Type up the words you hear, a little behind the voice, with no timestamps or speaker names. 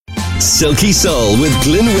Silky Soul with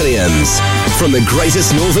Glyn Williams. From the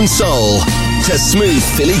greatest northern soul to smooth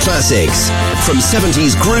Philly classics. From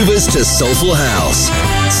 70s groovers to soulful house.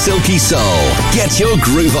 Silky Soul. Get your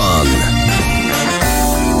groove on.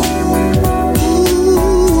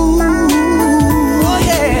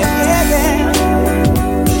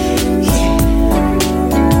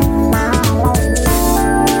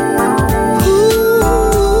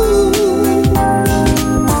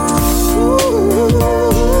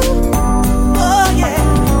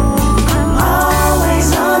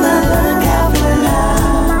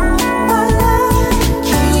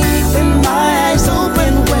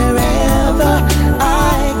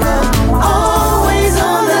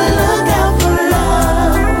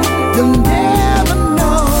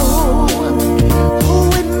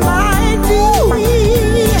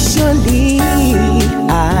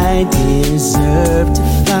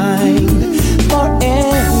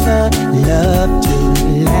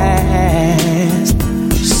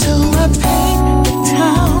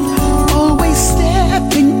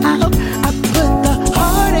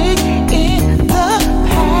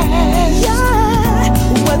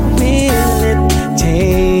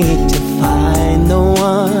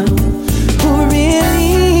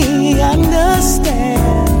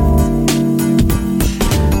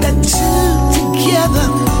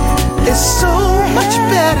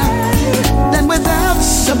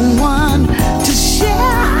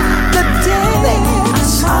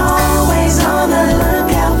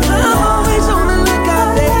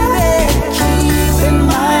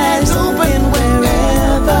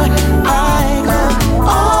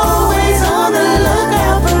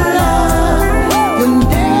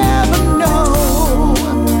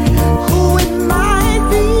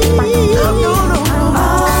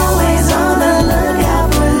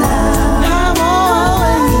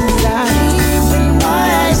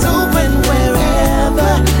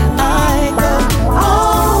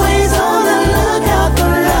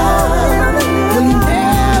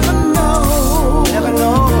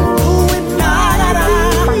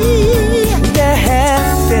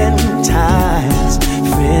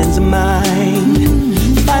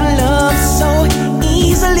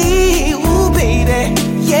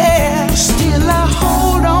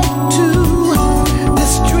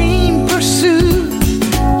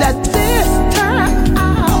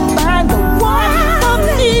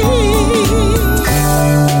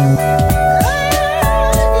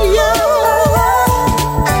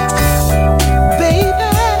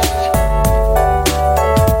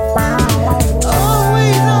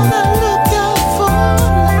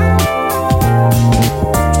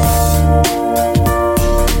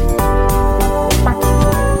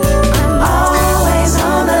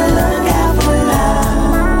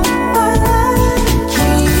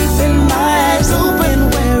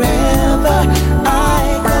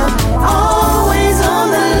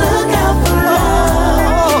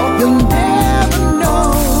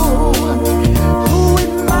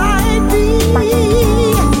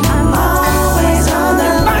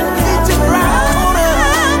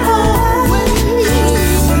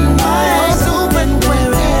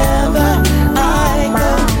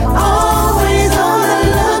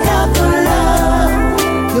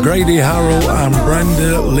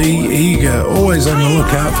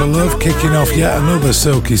 Kicking off yet another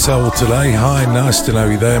Silky Soul today. Hi, nice to know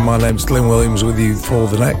you there. My name's Glyn Williams with you for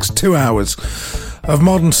the next 2 hours of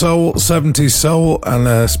modern soul, 70s soul, and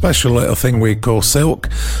a special little thing we call Silk.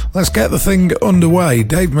 Let's get the thing underway.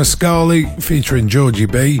 Dave Mascali featuring Georgie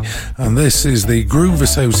B, and this is the Groove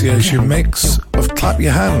Association mix of Clap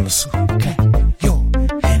Your Hands.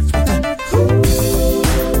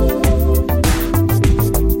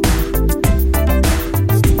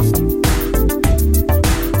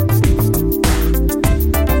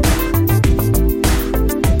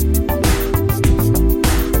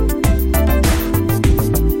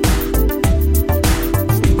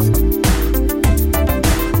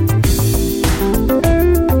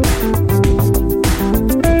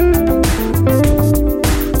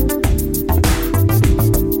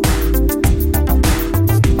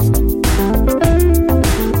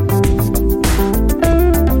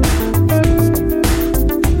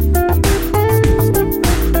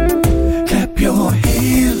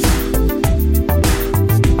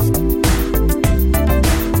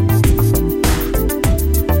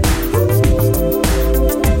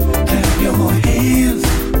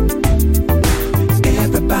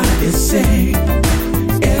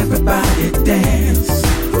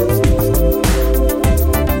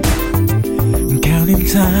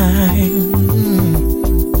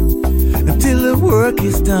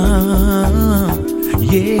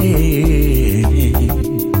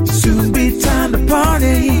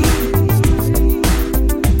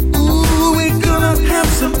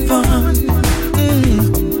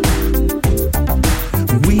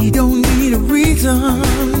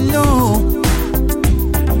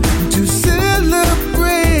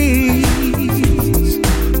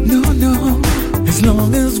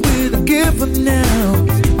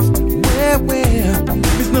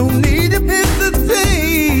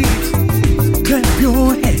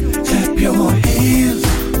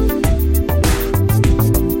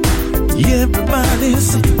 Everybody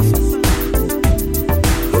sing.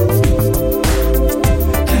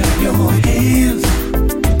 Clap your hands.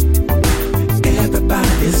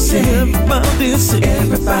 Everybody sing. Everybody sing.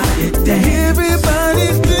 Everybody dance.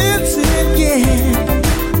 Everybody's dancing, yeah.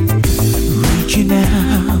 Reaching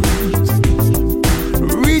out,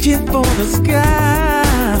 reaching for the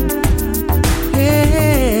sky.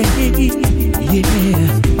 Hey, yeah.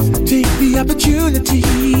 Take the opportunity.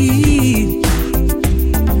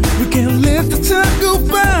 We can't let the time go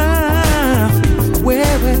by.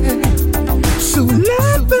 Where? So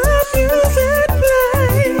let the music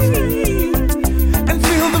play and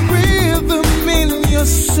feel the rhythm in your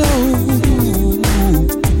soul.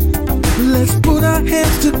 Let's put our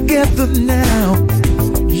hands together now.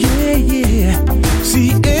 Yeah, yeah.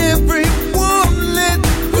 See everyone, let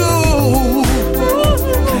go.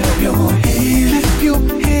 Clap your hands. Clap your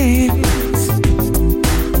hands.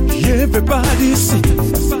 Everybody sing.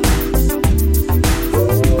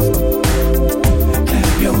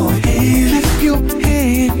 Clap your hands. Clap your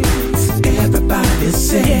hands. Everybody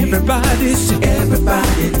sing. Everybody sing.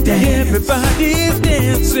 Everybody dance. Everybody's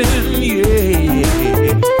dancing, yeah.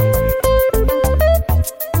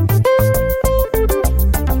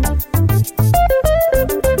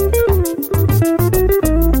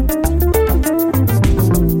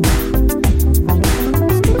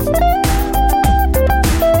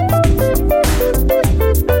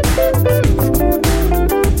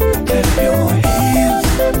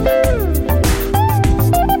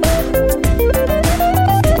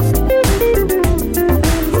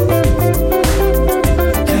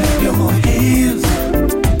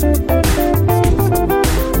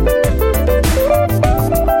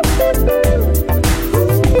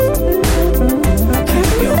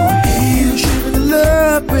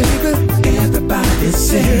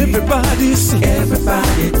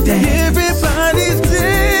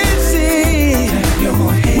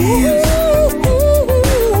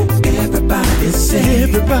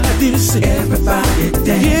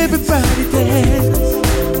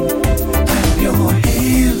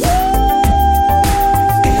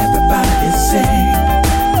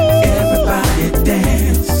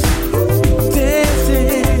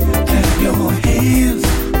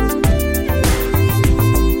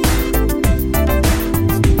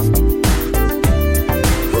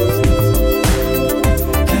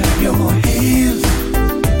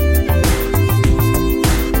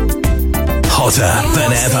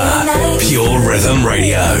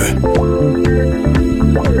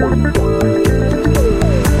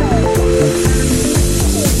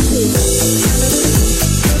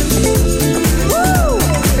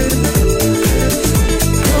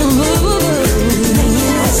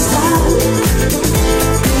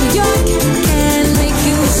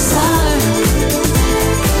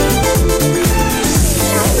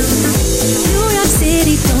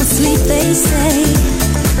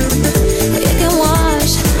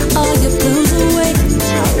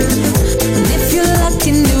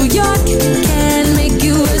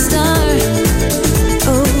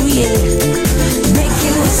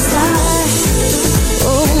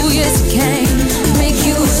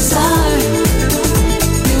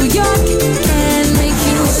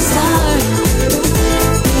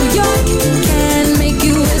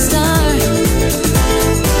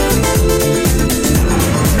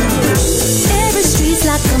 Every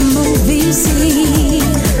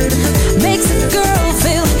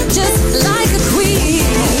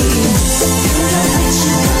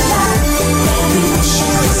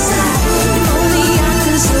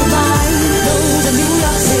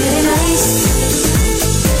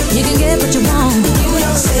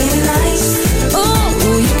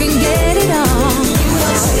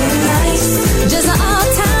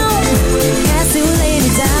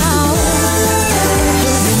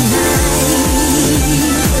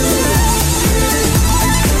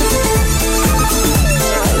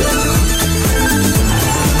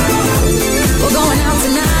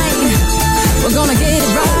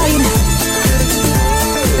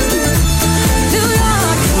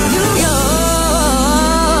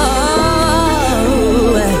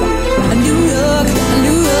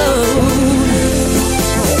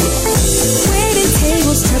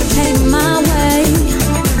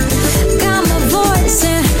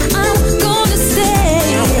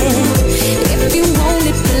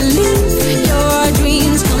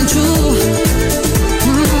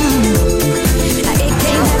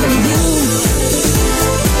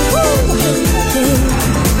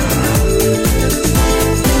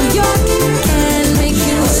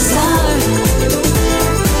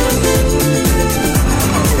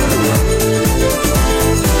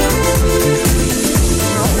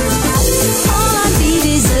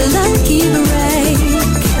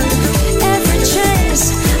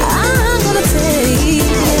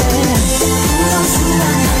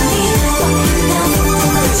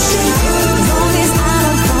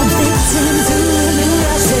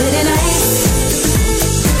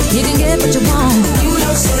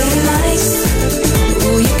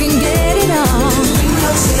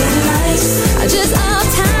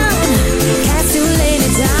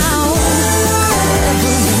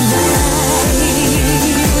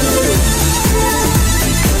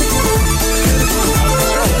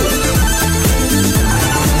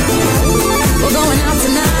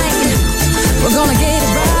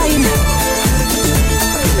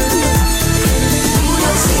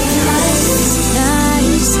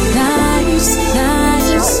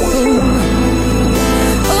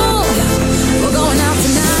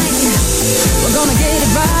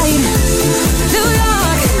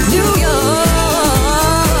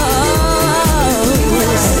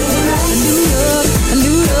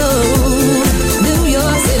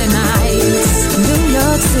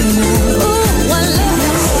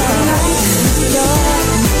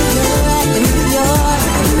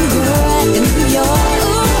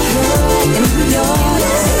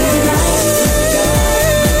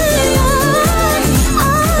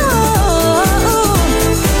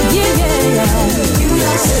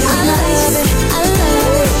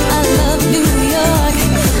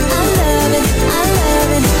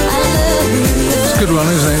good one,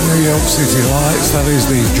 isn't it? New York City Lights. That is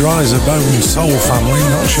the Dryser Bone Soul family.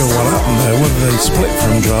 Not sure what happened there, whether they split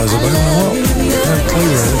from Dryser Bone or what. No clue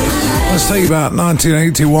really. Let's take you about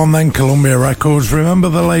 1981 then, Columbia Records. Remember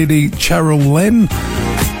the lady Cheryl Lynn?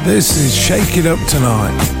 This is Shake It Up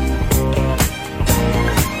Tonight.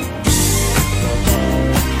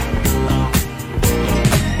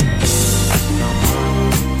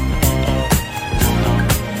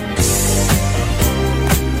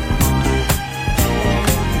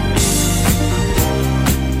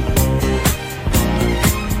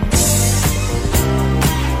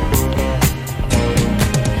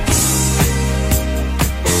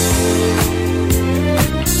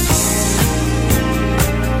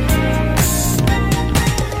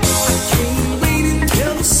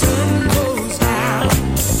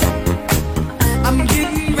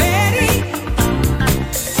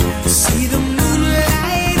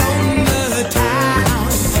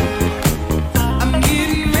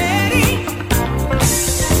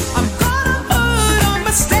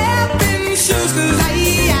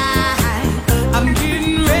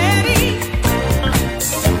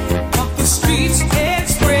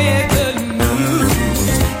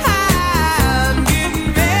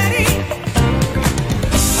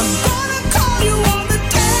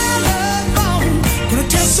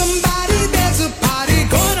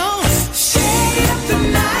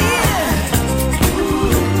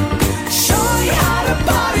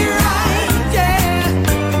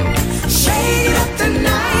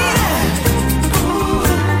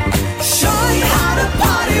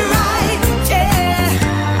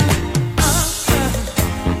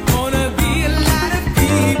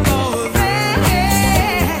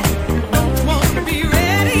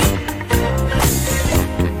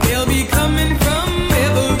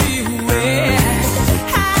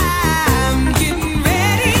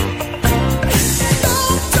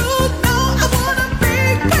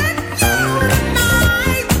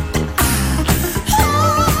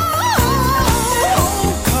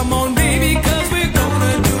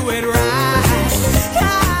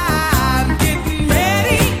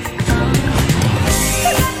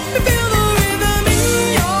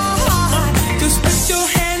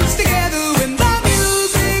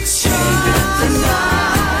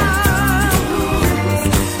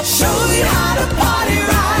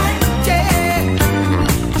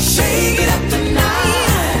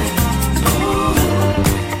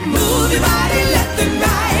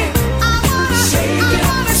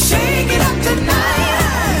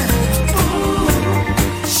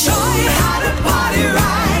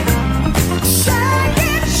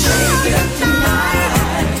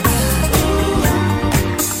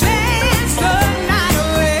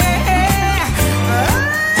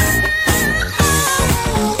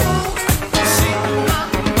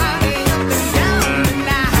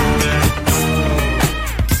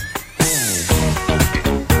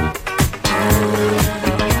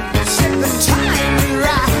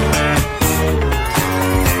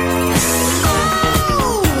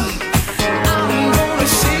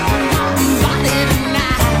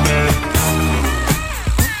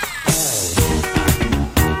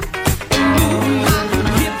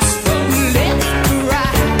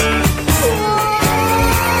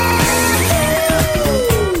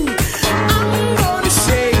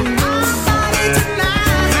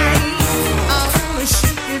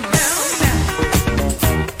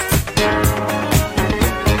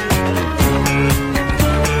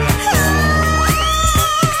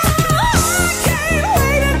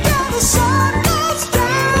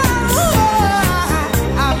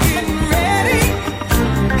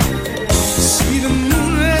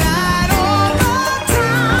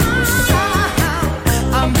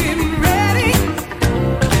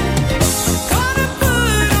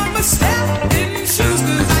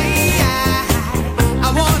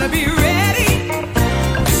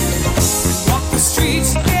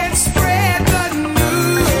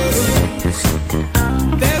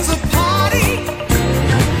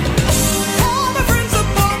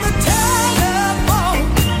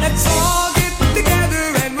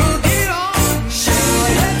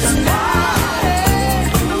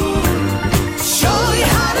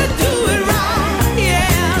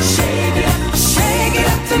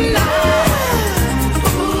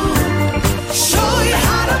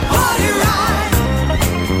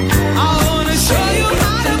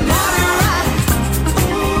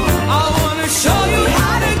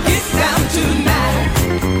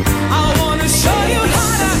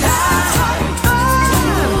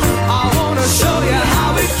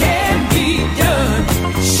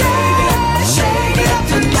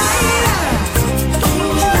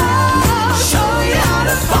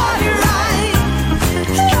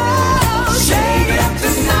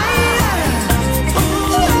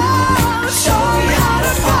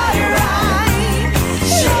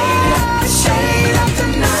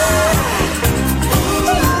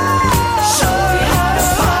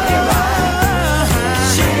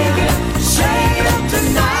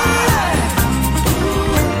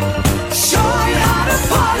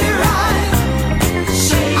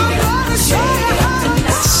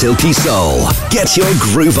 Silky Soul. Get your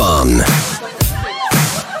groove on.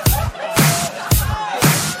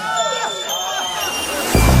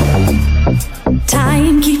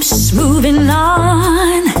 Time keeps moving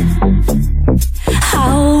on.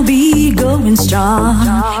 I'll be going strong.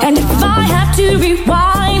 And if I have to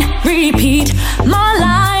rewind, repeat, my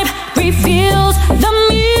life reveals the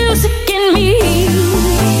music in me.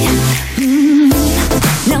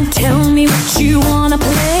 Now tell me what you wanna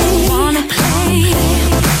play.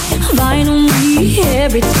 Vinyl me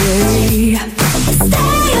every day.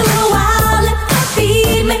 Stay a little while, let the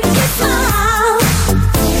beat make you smile.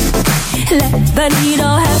 Let the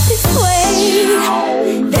needle have its way.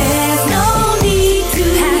 There's no need to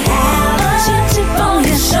have a chip on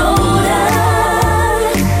your shoulder.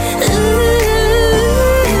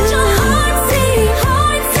 Let your heart say,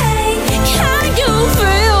 can you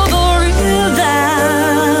feel the rhythm?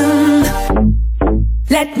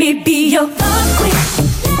 Let me be your love queen.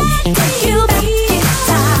 Take you back in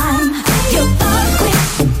time. Your love queen.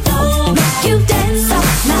 Make you dance all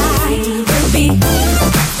night. We'll be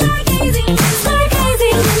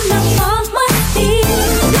stargazing in the fog must be.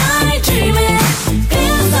 Night dreaming,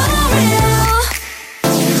 feels so real.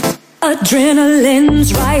 Adrenaline's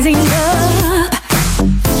rising up,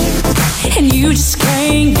 and you just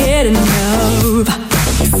can't get enough.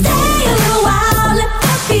 Stay a little while, let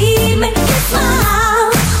the beat make you smile.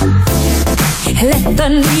 Let the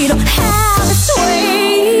needle have its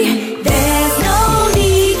way. There's no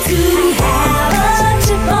need to have a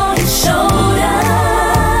chip on your shoulder.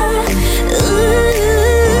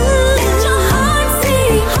 Let your heart say,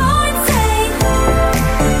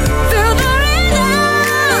 feel the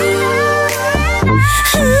rhythm.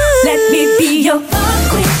 Let me be your love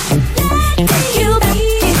queen. Take you back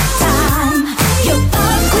in time. Your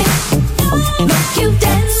love queen. Make you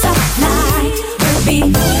dance all night. We'll be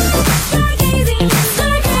stargazing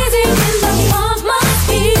in the fog must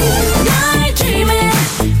be. Night dreaming,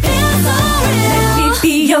 feels so real. Let me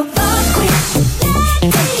be your love queen.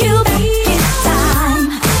 Take you back in time.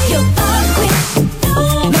 Your love queen.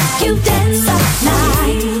 Make you dance all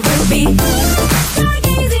night. We'll be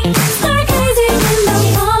stargazing in the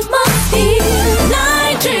fog must be.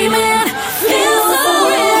 Night dreaming, feels so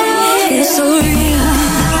real. Feels so real.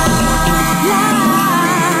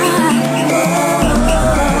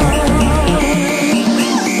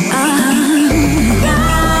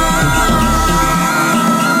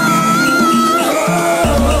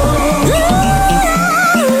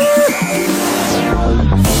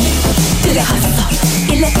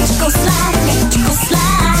 Electrical slide.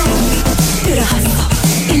 Do the hustle.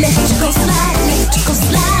 Electrical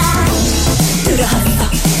slide. Do the hustle.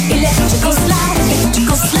 Electrical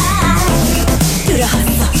slide. Do the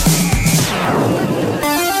hustle.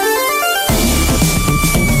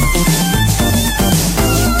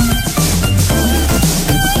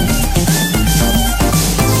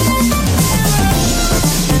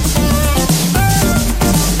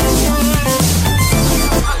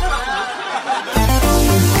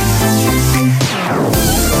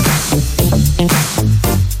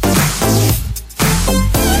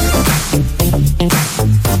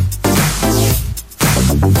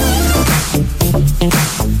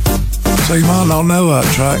 So you might not know that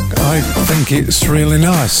track. I think it's really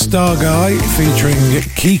nice. Star Guy featuring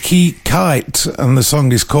Kiki Kite, and the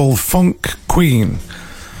song is called Funk Queen.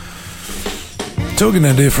 Talking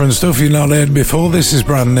of different stuff you've not heard before, this is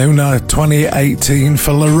brand new now, 2018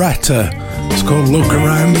 for Loretta. It's called Look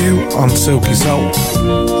Around You on Silky Soul.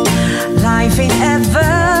 Life ain't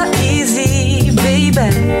ever easy, baby,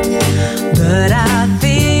 but I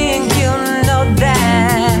think you know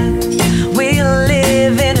that we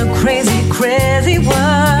live in a crazy, crazy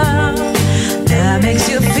world that makes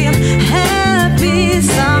you feel happy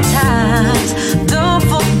sometimes. Don't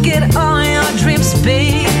forget all your dreams,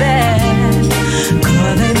 baby,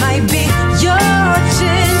 'cause they might be your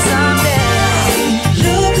chance someday.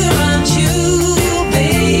 Look around you,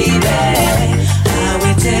 baby, I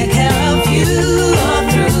will take care of you all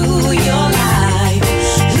through.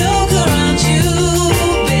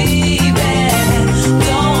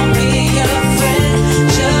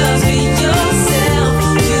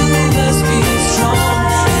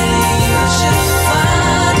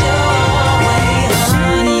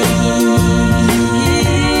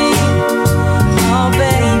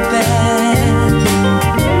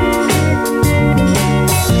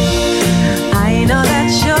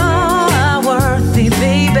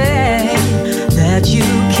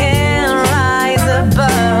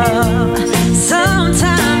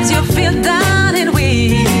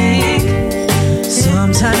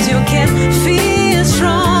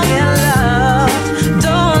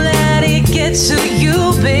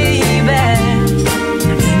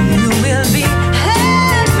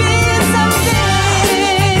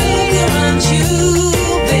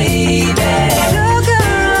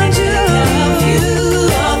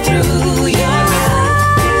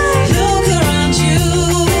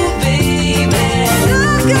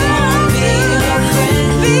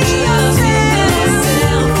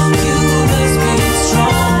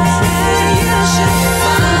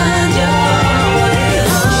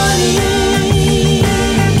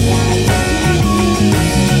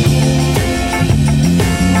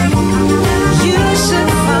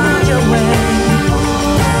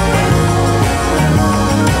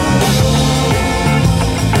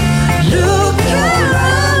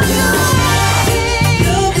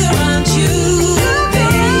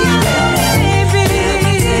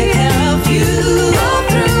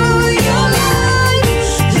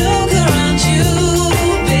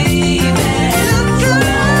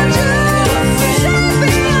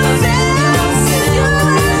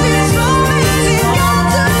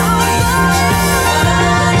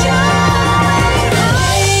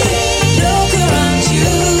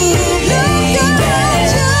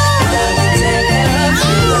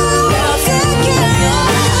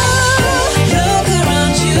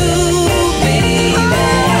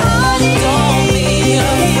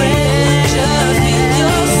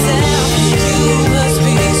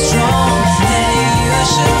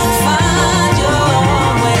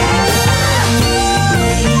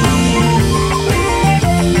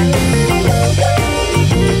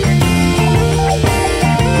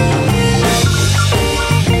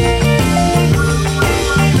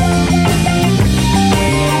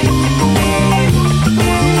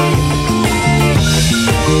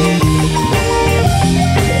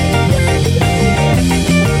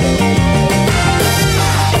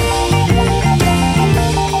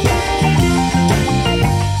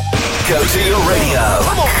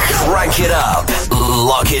 it up,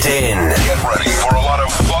 lock it in. Get ready for a lot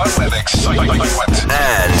of fun and excitement.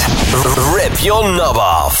 And rip your knob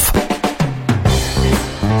off.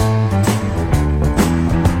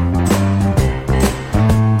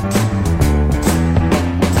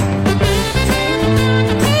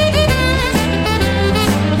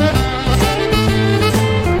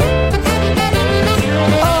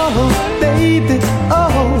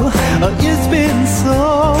 It's been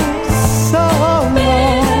so long,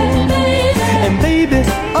 and baby,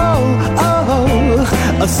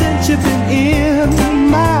 since you've been in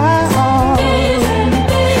my arms,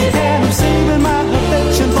 and I'm saving my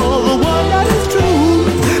affection for the one that is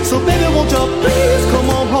true. So baby, won't you please come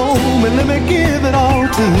on home and let me give it all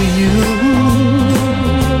to you,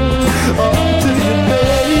 all to you, baby.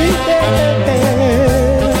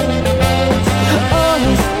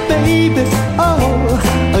 Baby,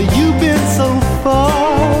 you've been so far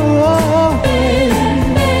away,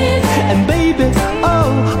 and baby,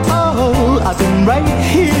 I've been right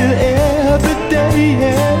here every day,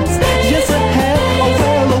 yes I have. Oh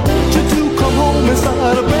well, I want you to come home and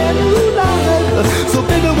start a brand new life. So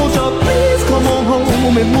baby, won't you please come on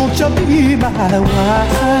home and won't you be my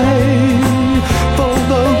wife for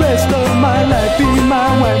the rest of my life? Be my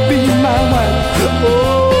wife, be my wife. Oh.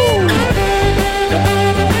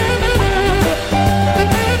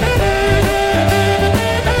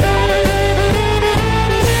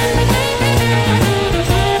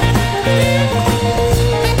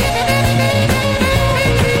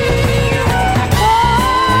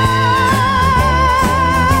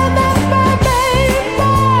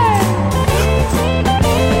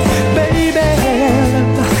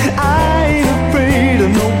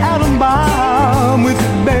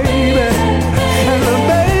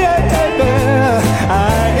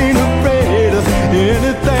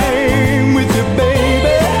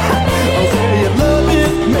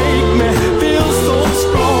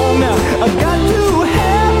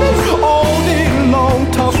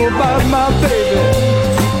 About my baby,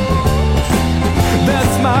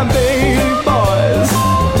 that's my baby boys.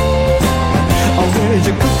 Oh, well,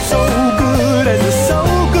 you cook so good and you're so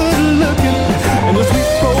good looking, and your sweet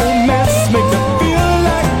romance make me feel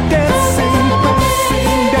like dancing,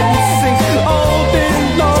 dancing, dancing all day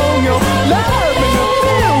long. Your love make me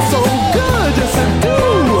feel so good, yes I do.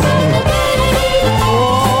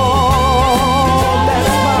 Oh,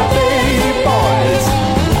 that's my baby boys.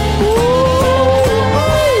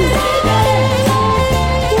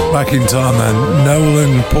 Back in time then,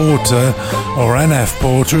 Nolan Porter, or NF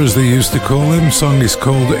Porter as they used to call him. Song is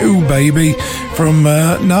called Ooh Baby from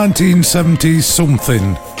 1970s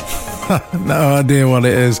something. No idea what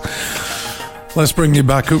it is. Let's bring you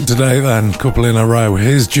back up to date then, couple in a row.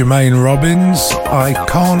 Here's Jermaine Robbins, I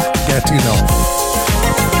Can't Get Enough.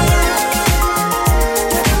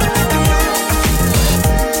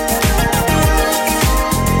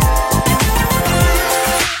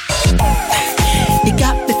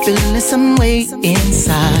 Feeling some way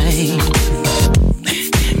inside,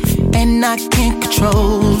 and I can't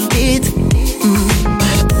control it.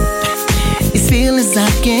 These feelings I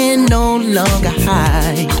can no longer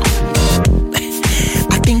hide.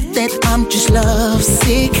 I think that I'm just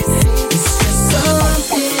lovesick. It's just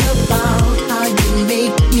something about how you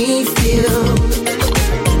make me feel.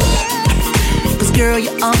 'Cause girl,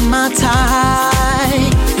 you're on my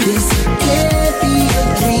type. This can't be a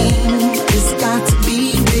dream. It's got to be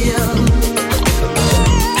real.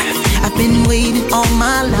 I've been waiting all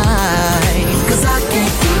my life, 'cause I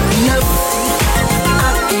can't get enough.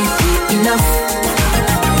 I can't get enough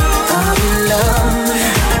of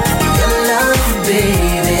your love,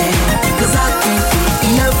 baby. 'Cause I can't get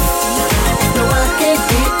enough. No, I can't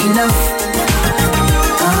get enough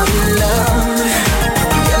of your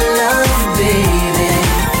love, baby.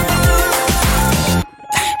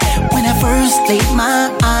 When I first laid my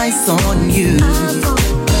eyes on you,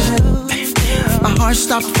 my heart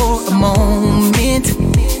stopped for a moment.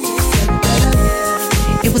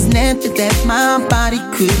 It was nothing that my body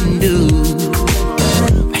couldn't do.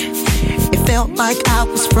 It felt like I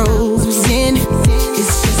was frozen.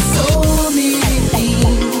 It's just so many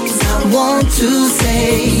things I want to say,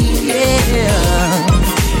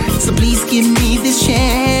 yeah. So please give me this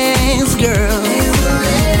chance, girl. And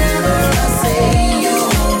whatever I say, you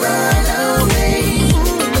won't run away.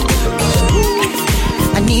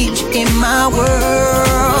 I need you in my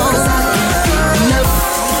world. 'Cause I can't get enough.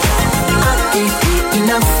 I can't get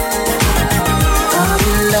enough of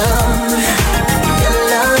your love,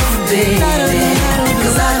 baby.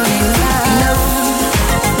 'Cause I can't get enough.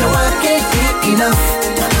 No, I can't get enough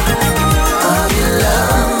of your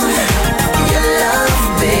love,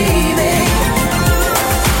 baby.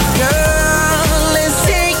 Girl,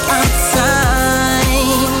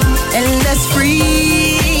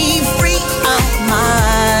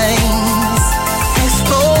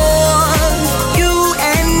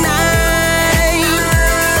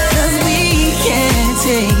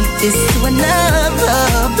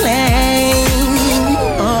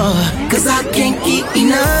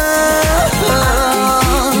 enough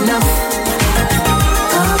of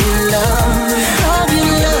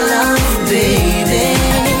your love, baby.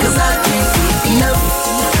 'Cause I can't get enough.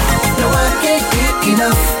 No, I can't get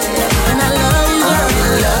enough. And I love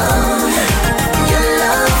you, your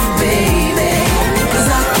love, baby. 'Cause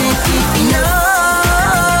I can't get enough.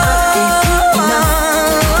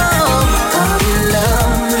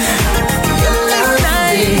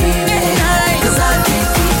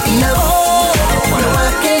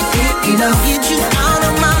 Get you out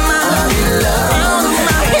of my mind, your love, out of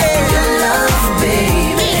my head, your love,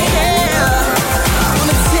 baby. Yeah, I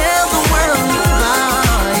wanna tell the world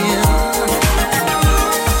about you.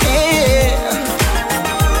 Yeah,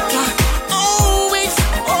 always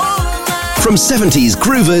on my. From 70s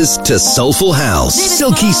groovers to soulful house,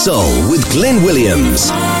 Silky Soul with Glyn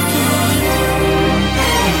Williams.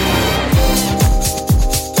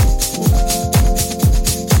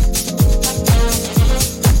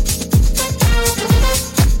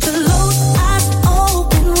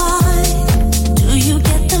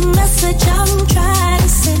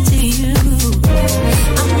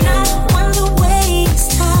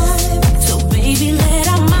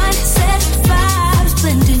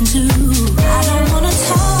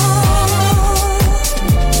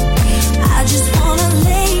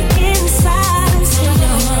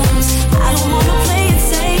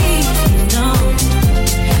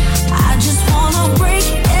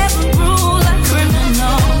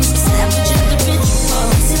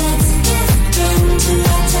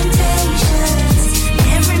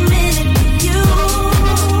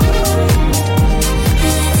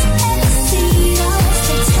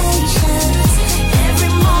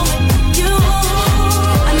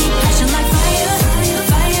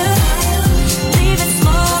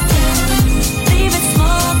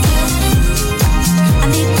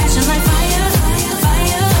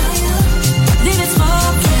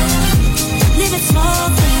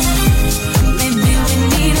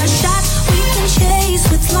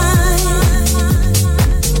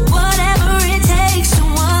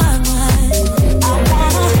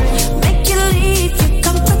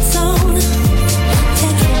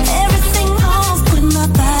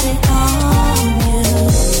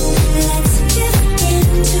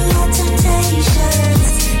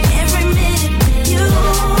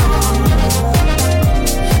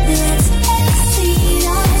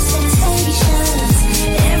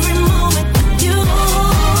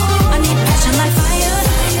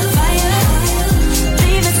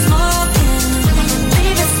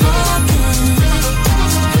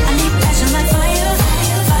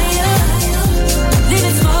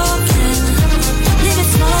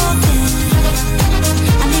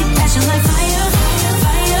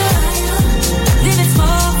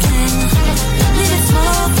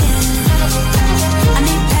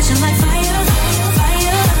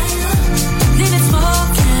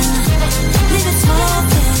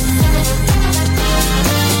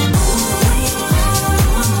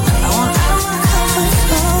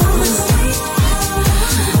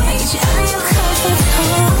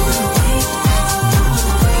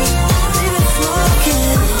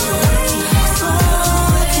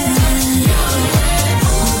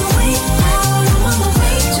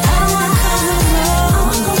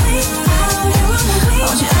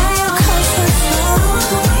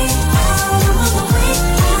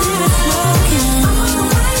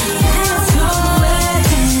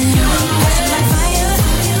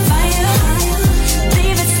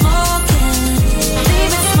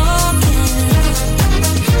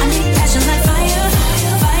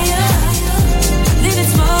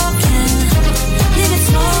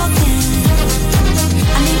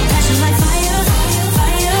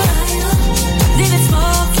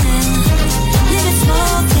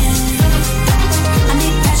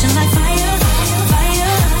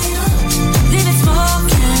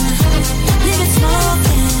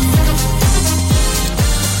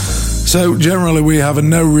 So generally we have a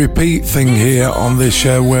no repeat thing here on this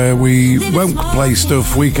show where we won't play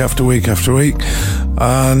stuff week after week after week,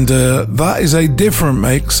 and that is a different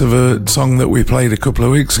mix of a song that we played a couple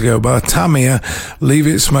of weeks ago by Tamia, Leave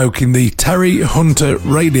It Smoking, the Terry Hunter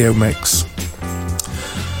radio mix.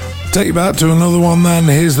 Take you back to another one then.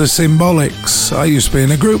 Here's the Symbolics. I used to be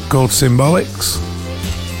in a group called Symbolics.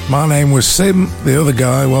 My name was Sim, the other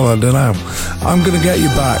guy, well, I don't know. I'm Gonna Get You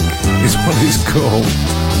Back is what it's called.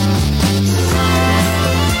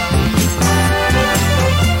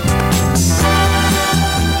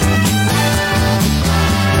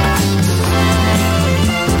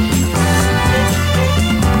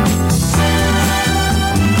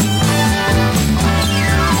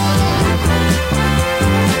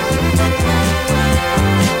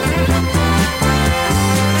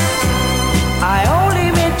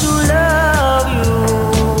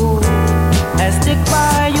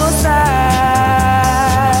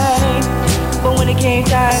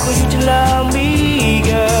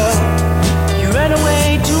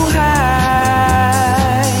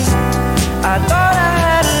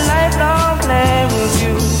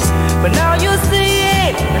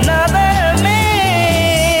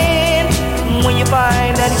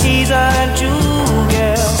 memories untrue,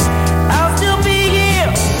 girl, I'll still be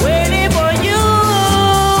here waiting for you.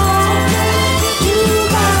 You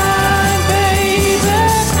mine, baby.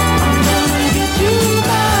 I'm gonna get you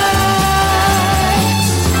mine.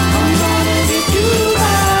 I'm gonna get you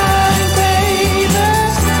mine, baby.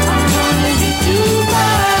 I'm gonna get you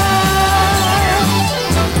mine.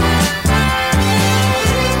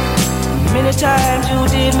 Many times you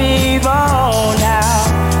did me wrong now.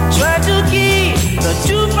 Try to keep the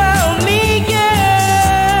truth from me,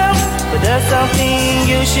 girl. But there's something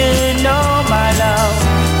you should know, my love.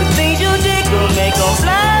 The things you did could make a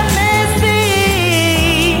blind man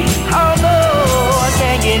see. Although I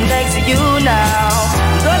can't get next to you now,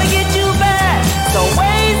 I'm gonna get you back some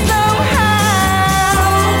way, somehow.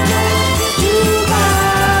 You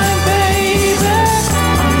mine, baby.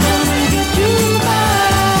 I'm gonna get you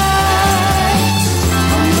mine.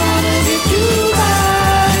 I'm gonna get you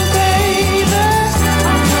mine, baby.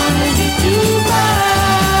 I'm gonna get you mine.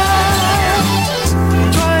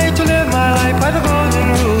 Trying to live my life by the golden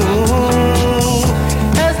rule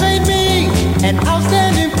has made me an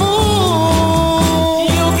outstanding fool.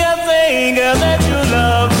 You can say, girl, that you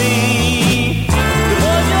love me. The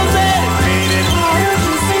more you say, baby, how don't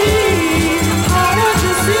you see? How don't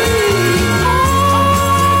you see? Oh,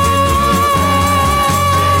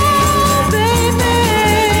 baby.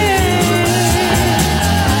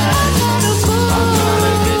 I'm gonna fool. I'm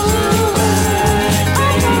gonna get you back.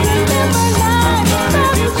 I'm gonna live my life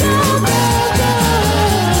without you, baby.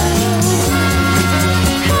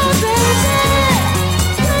 Oh, baby,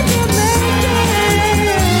 when you make it, I'm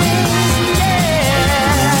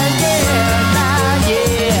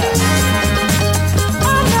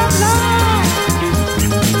not blind.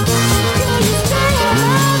 Will you stay in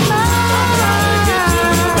my mind? Hey, baby, when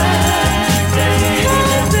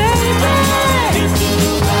you make it,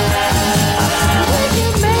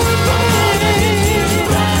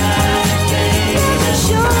 baby,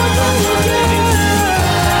 sure you do.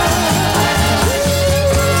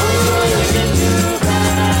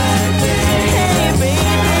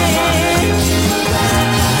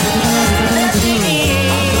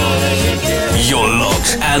 You're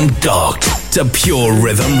locked and docked to Pure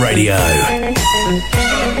Rhythm Radio.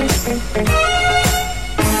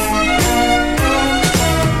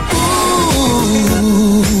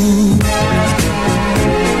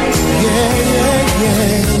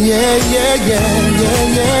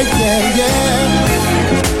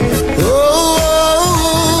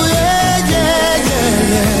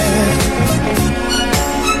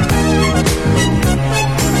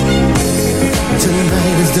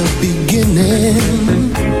 Tonight is the beginning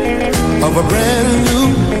of a brand new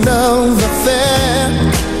love affair.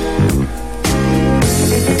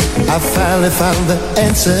 I finally found the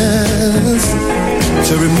answers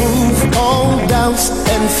to remove all doubts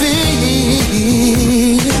and fears.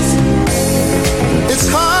 It's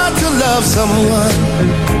hard to love someone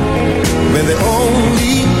when they're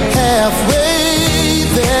only halfway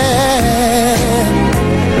there.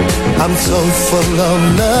 I'm so full of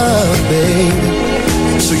love, babe,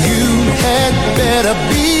 so you had better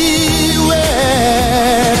beware.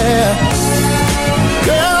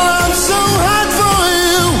 Girl, I'm so hot for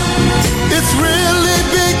you, it's really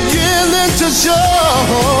beginning to show.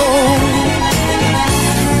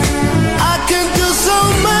 I can do so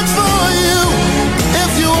much for you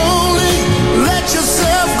if you only let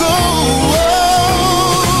yourself go.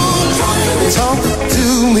 Talk to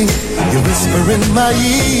me, you whisper in my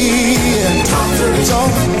ear.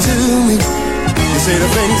 Talk to me, you say the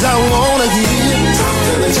things I wanna hear.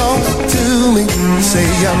 Talk to me, you say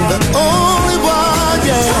I'm the only one,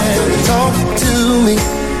 yeah. Talk to me,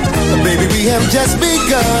 baby, we have just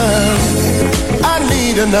begun. I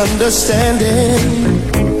need an understanding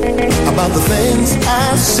about the things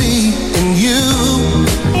I see in you.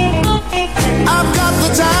 I've got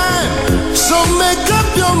the time, so make up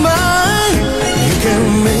your mind. You can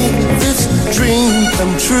make this dream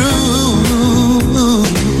come true.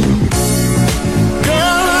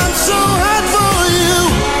 Girl, I'm so hot for you,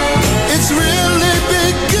 it's really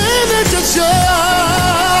beginning to show.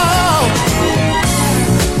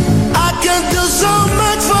 I can do so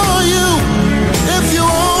much for you if you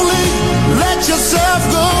only let yourself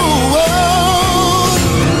go.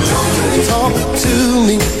 Talk to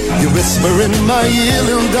me, you whisper in my ear,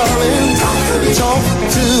 little darling. Talk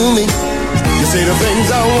to me, you say the things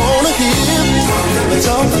I wanna hear.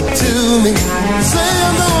 Talk to me, say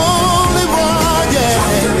I'm the only one, yeah.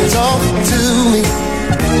 Talk to me,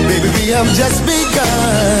 baby, we have just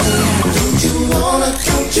begun. Don't you wanna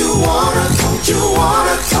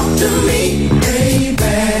talk to me, baby?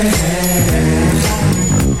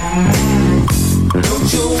 Don't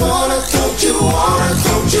you wanna wanna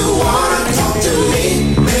talk to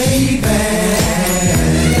me, baby?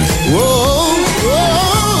 Whoa,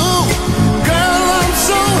 whoa, girl, I'm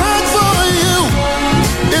so hot for you.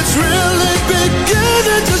 It's really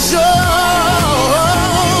beginning to show.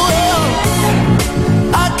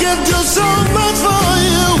 I can do so much for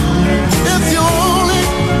you if you only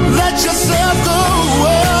let yourself go.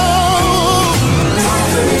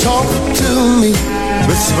 Talk to me,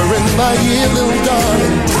 whisper in my ear, little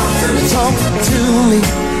darling. Talk to me.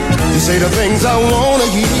 You say the things I wanna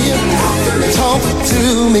hear. Talk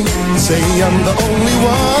to me. Say I'm the only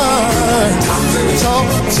one. Talk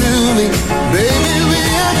to me, baby. We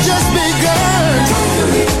have just begun.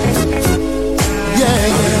 Yeah,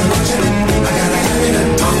 yeah.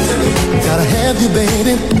 Gotta have you,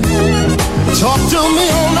 baby. Talk to me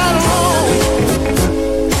all night long.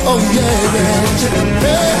 Oh yeah, yeah.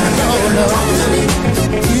 Hey, no, no.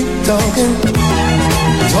 Keep talking.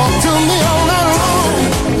 Talk to me all night long.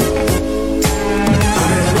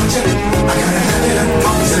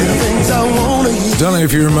 Say the things I wanna hear. Don't know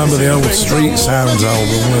if you remember the old Street Sounds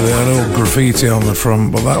album with that old graffiti on the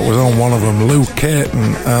front, but that was on one of them. Lou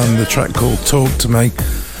Caton and the track called Talk to Me.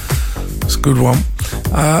 It's a good one.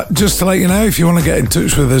 Just to let you know, if you want to get in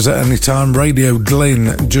touch with us at any time, Radio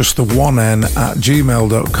Glyn, just the one N, at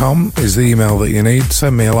gmail.com is the email that you need.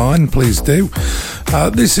 Send me a line, please do.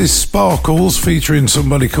 This is Sparkles featuring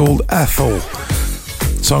somebody called Ethel.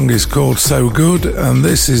 The song is called So Good, and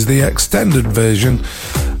this is the extended version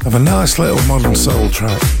of a nice little modern soul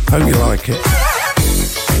track. Hope you like it.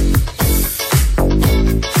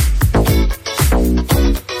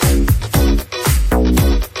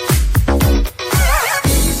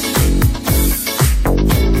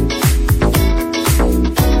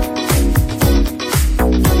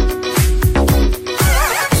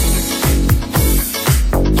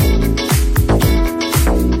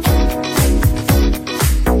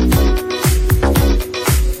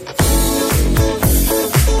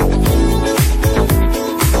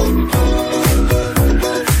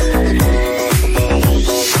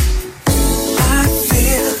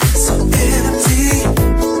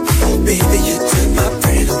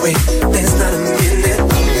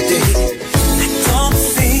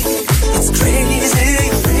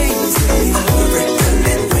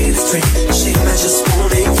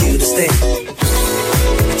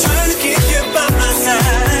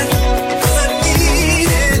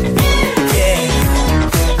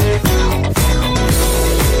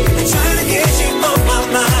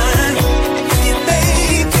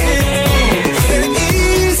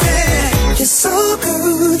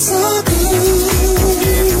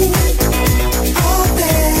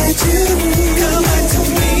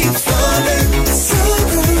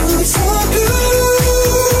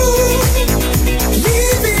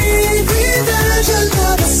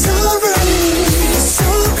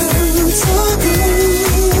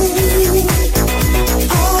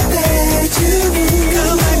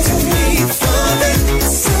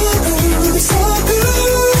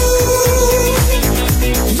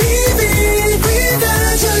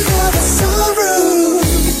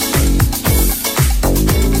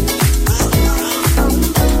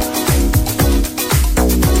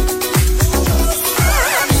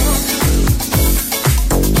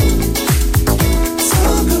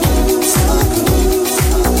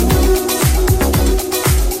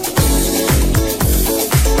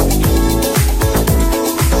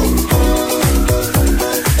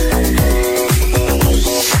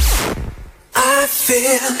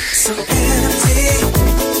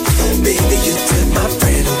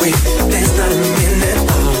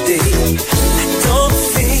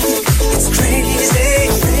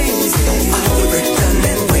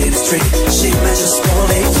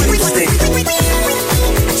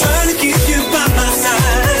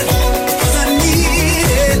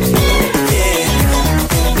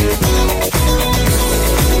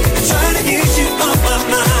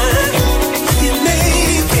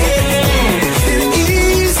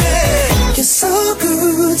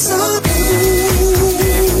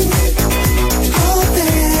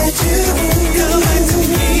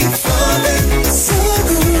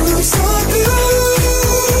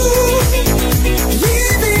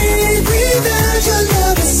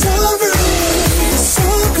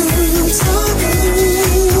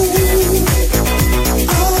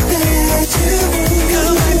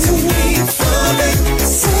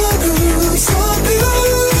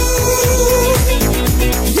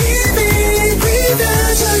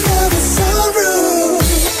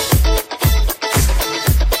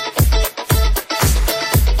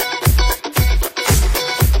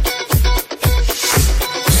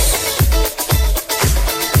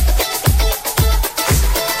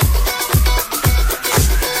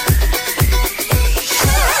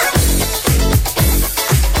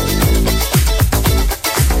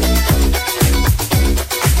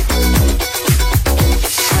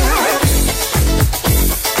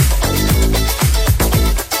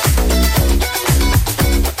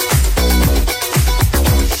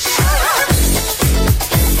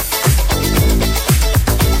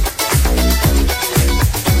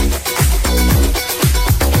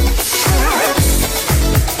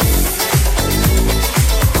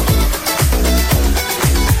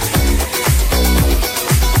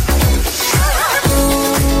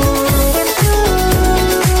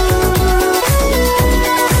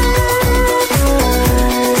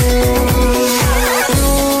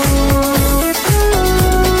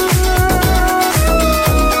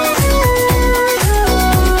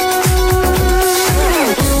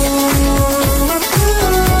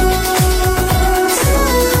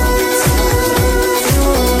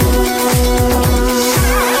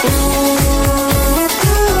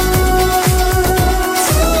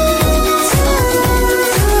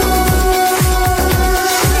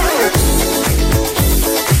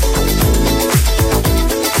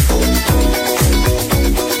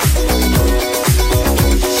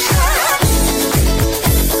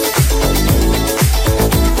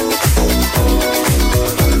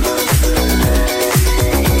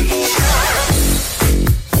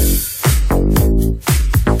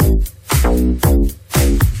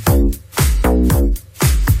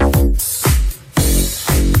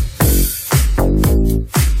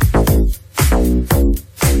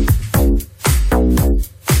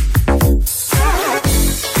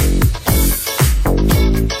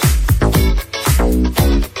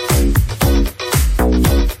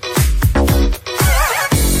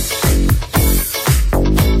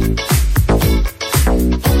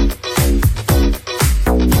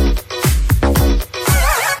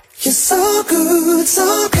 good,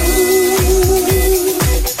 so good.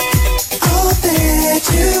 All that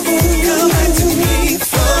you want, come back to me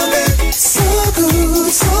for me. So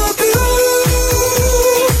good, so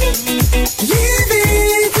good.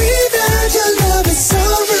 Living without your love is so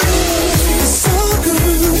rude. So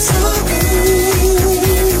good, so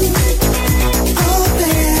good. All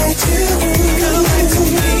that you want, come back to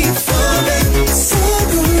me for me. So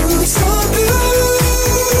good, so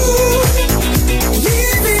good.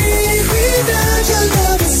 Living without your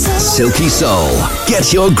love is so rude. Silky Soul,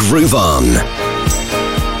 get your groove on.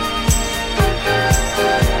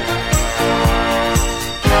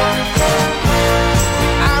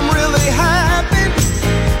 I'm really happy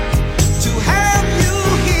to have you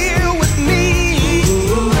here with me.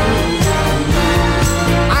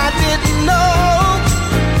 I didn't know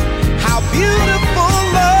how beautiful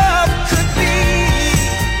love could be.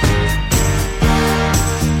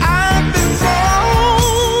 I've been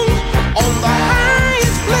thrown on the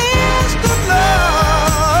highest place of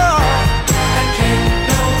love. And can't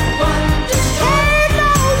no one destroy.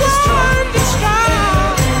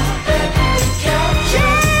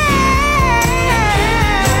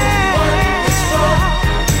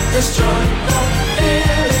 Destroy the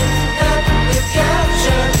feeling that we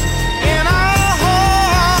capture in our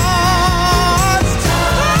hearts.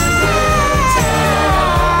 Time will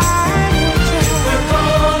tell if we're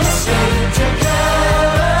gonna stay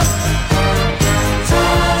together.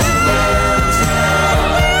 Time will tell.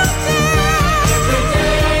 Every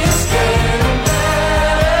day is getting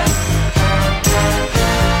better.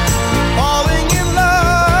 Falling in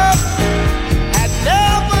love had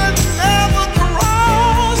never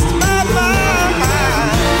crossed my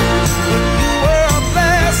mind. You were a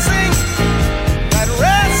blessing that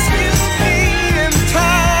rescued me in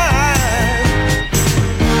time.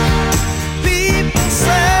 People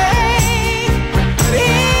say that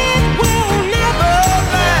it will never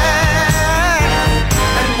last,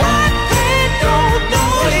 and what they don't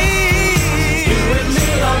know is you and me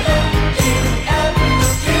are looking at the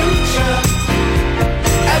future.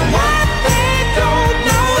 And what they don't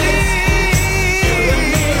know is you and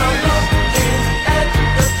me are looking at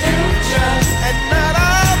the future and not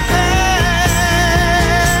our past.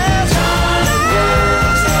 Time will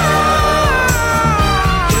tell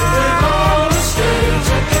if we're gonna stay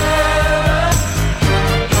together.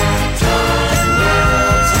 Time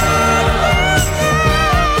will tell.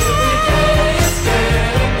 Every day is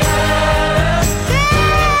getting better.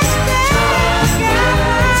 Time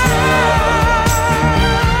will tell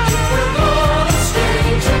if we're gonna stay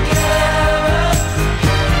together.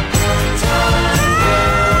 Time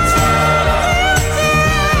will tell.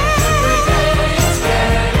 Every day is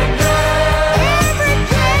getting better.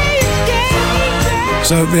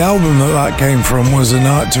 So the album that came from was A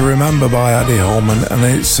Night to Remember by Eddie Holman, and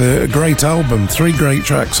it's a great album, 3 great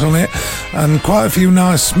tracks on it, and quite a few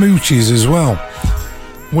nice smoochies as well.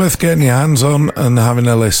 Worth getting your hands on and having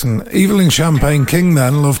a listen. Evelyn Champagne King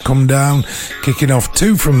then, Love Come Down, kicking off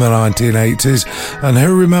 2 from the 1980s, and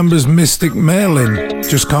Who Remembers Mystic Merlin,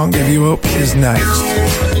 Just Can't Give You Up is next.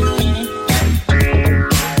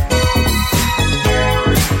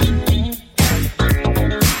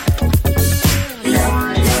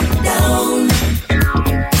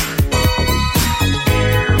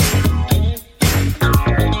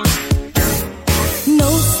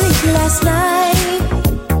 No sleep last night.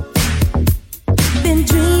 Been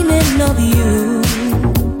dreaming of you.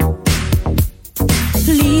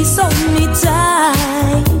 Please hold me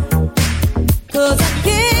tight, 'cause I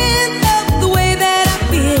can't love the way that I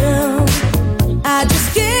feel. I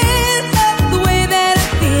just can't love the way that I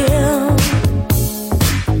feel.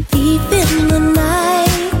 Deep in the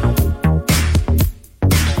night,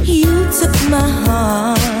 you took my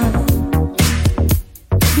heart.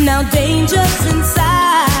 Now danger's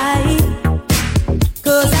inside,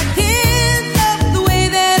 'cause I can't love the way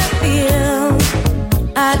that I feel.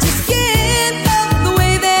 I just can't love the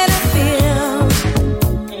way that I feel.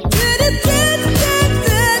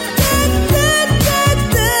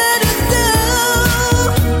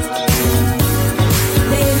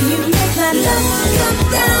 Baby, you make my love come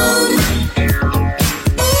down.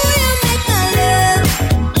 Ooh, you make my love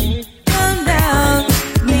come down.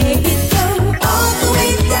 Make it go all the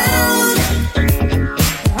way down.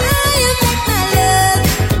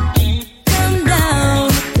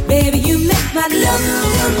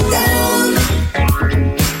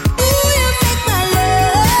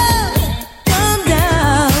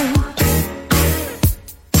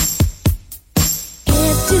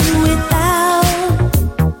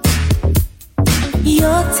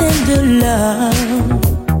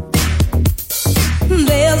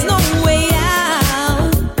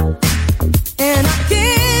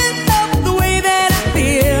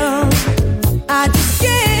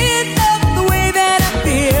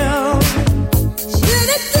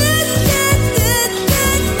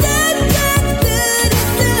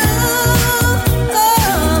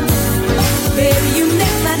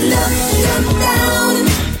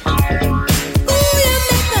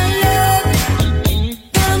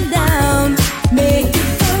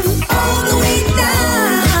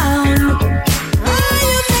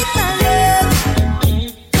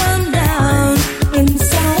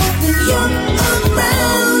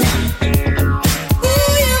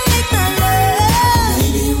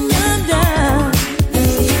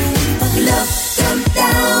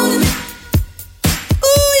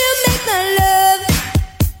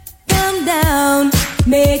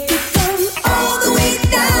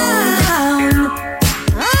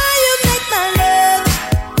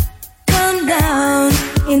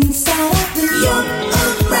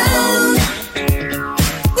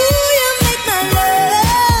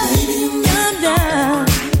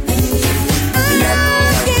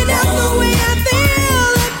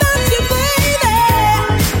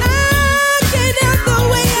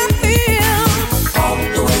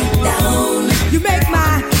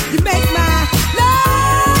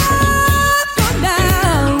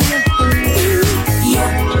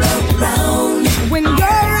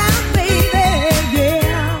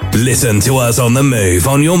 Listen to us on the move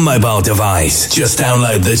on your mobile device. Just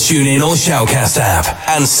download the TuneIn or Shoutcast app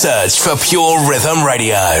and search for Pure Rhythm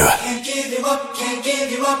Radio. Can't give you up, can't give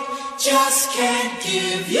you up, just can't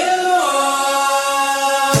give you up.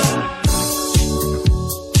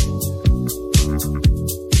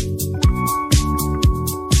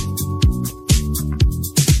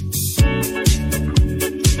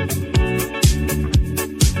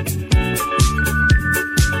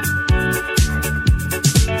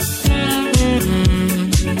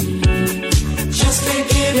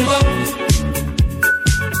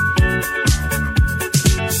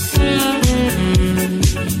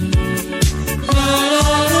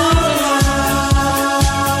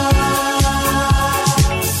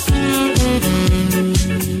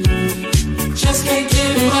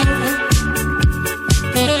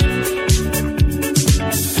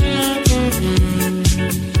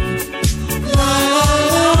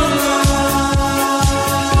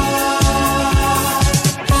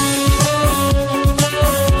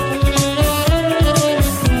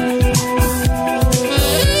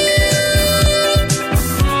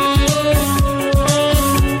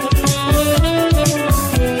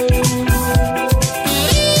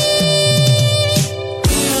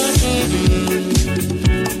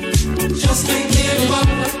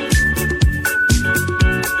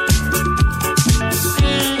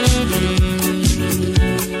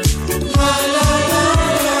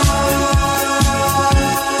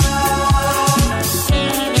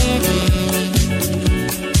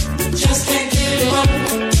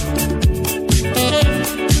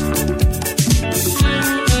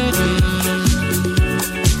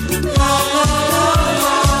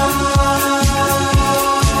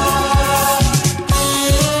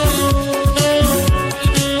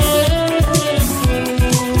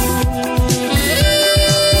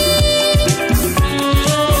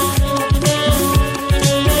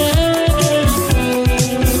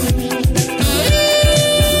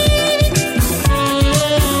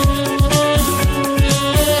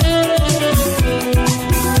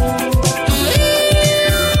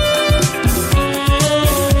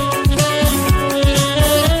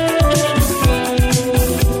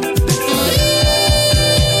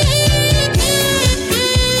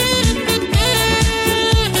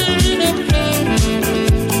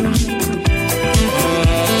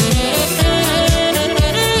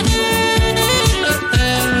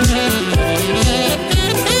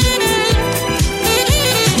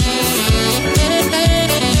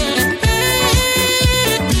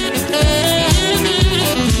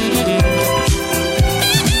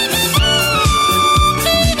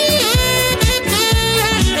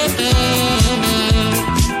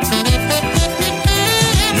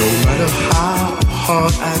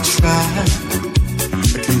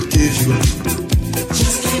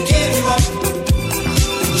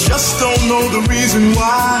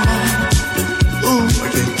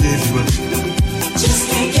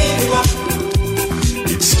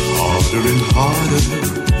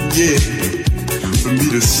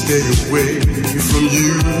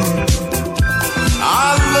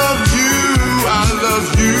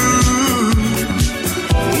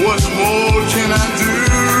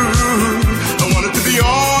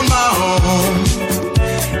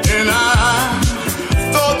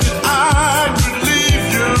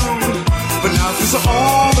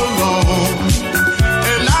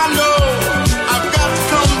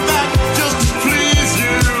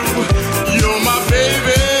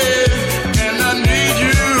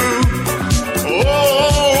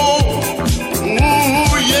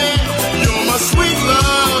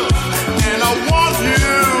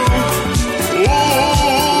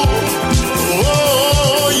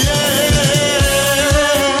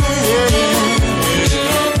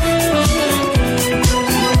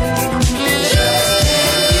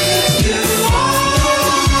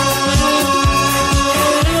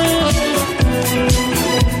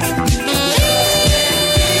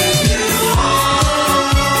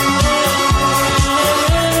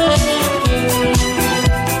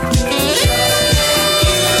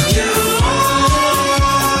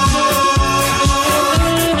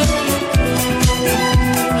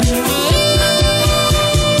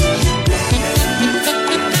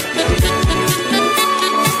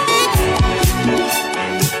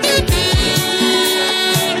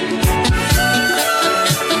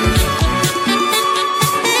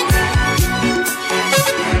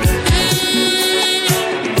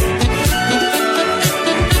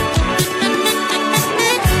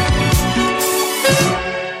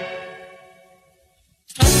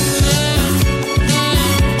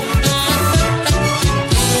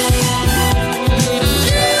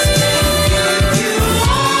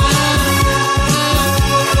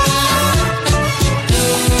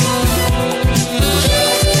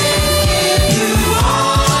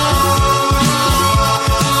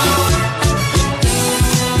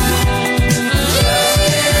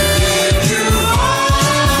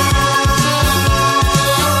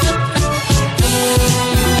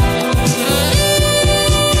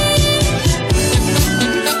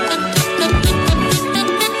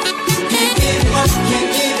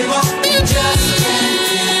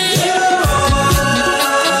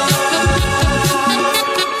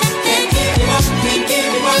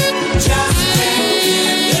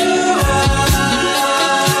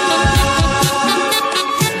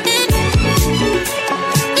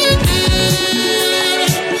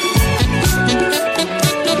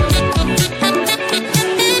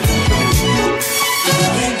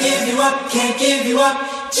 up, can't give you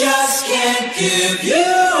up, just can't give you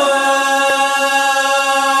up.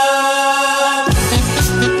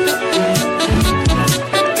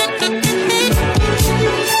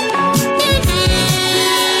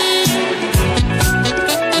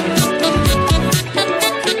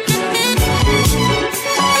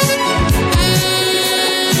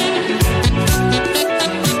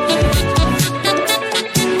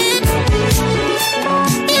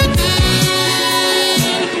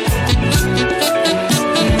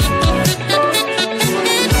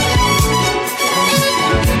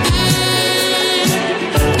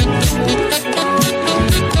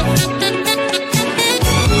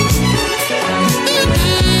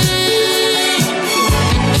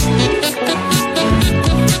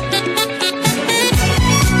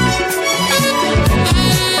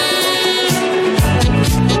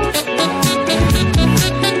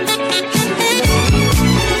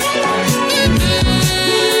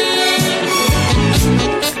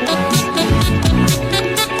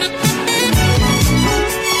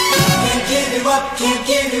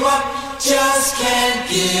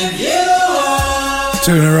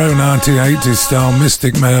 Two in a row, 1980s style,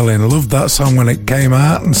 Mystic Merlin. Loved that song when it came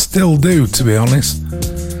out and still do, to be honest.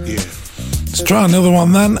 Let's try another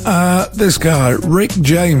one then. This guy, Rick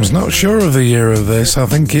James, not sure of the year of this. I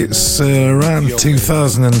think it's around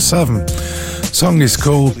 2007. Song is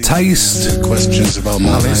called Taste. Questions about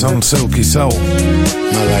my and it's on Silky Soul.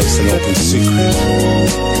 My life's an open secret.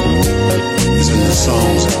 It's in the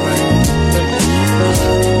songs I write.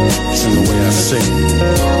 It's in the way I sing.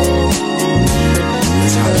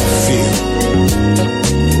 It's how I feel.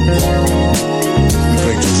 Let me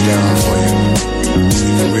break this down for you so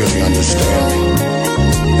you can really understand me.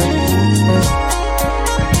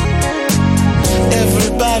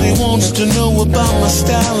 Everybody wants to know about my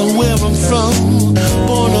style and where I'm from.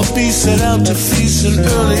 Born a beast, set out to feast an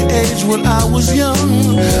early age when I was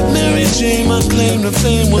young. Mary Jane, my claim to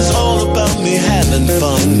fame was all about me having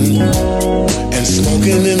fun and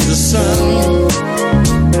smoking in the sun.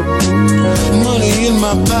 Money in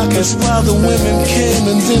my pockets while the women came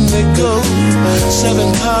and then they go.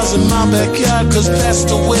 7 cars in my backyard, cause that's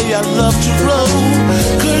the way I love to roll.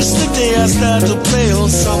 Curse the day I start to play on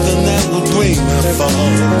something that will bring my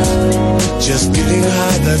fall. Just getting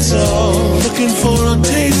high, that's all. Looking for a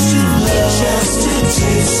taste of love. Just a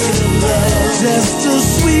taste of love. Just a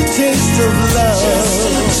sweet taste of love. Just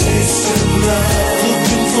a taste of love.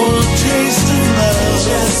 Looking for a taste of love.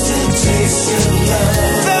 Just a taste of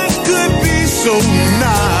love. That could be so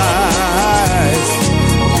nice.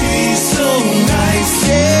 Be so nice,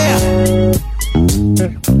 yeah.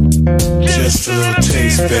 Just a little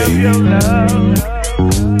taste, baby.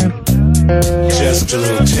 Just a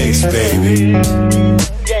little taste, baby.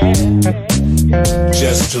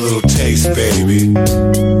 Just a little taste, baby.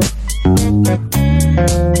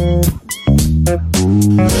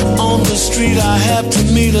 On the street I happened to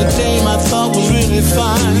meet a dame I thought was really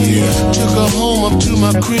fine. Took her home up to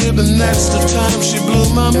my crib and that's the time she blew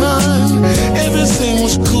my mind. Everything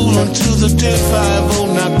was cool until the day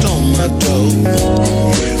 5-0 knocked on my door.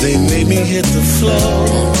 They made me hit the floor.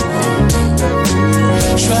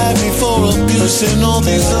 Tried me for abuse and all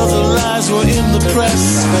these other lies were in the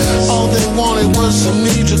press. All they wanted was for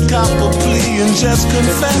me to cop a plea and just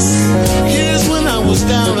confess. Years when I was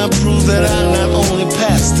down, I proved that I not only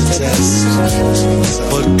passed the test,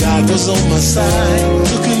 but God was on my side,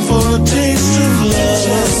 looking for a taste of love.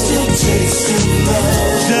 Just a taste of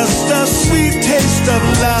love. Just a sweet taste of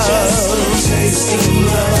love. Just a taste of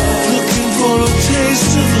love. Looking for a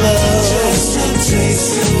taste of love. Just a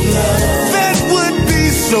taste of love. That would be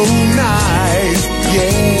so nice,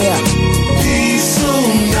 yeah. Be so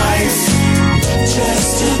nice.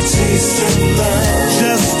 Just a taste of love.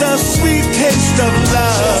 Just a sweet taste of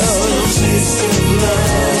love. Just a taste of love.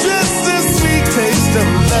 Just a sweet taste of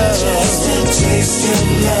love. Just a taste of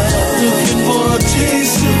love. Looking for a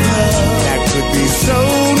taste of love. That could be so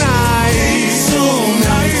nice. So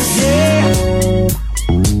nice, yeah.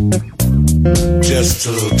 Just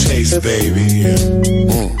a little taste, baby.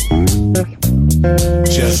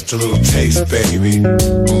 Just a little taste, baby.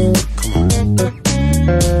 Come on.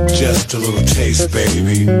 Just a little taste,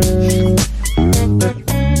 baby.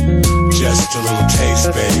 Just a little taste,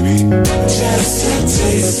 baby. Just a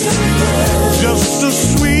taste of love. Just a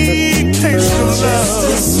sweet taste of love.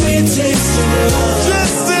 Just a sweet taste of love.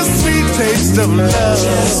 Just a sweet taste of love.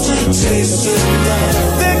 Just a taste of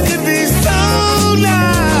love. That could be so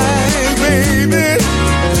nice, baby.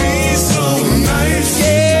 Be so nice,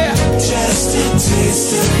 yeah. Just a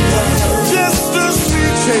taste of love. Just a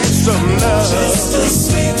sweet taste of love. Just a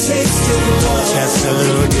sweet taste of love. Just a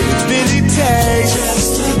little bitty taste.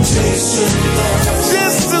 Just a taste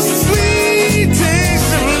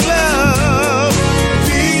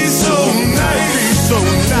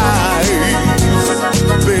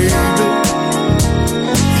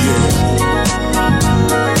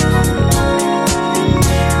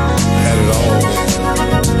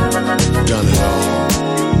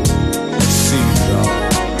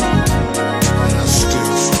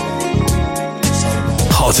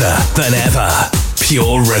than ever.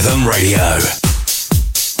 Pure Rhythm Radio.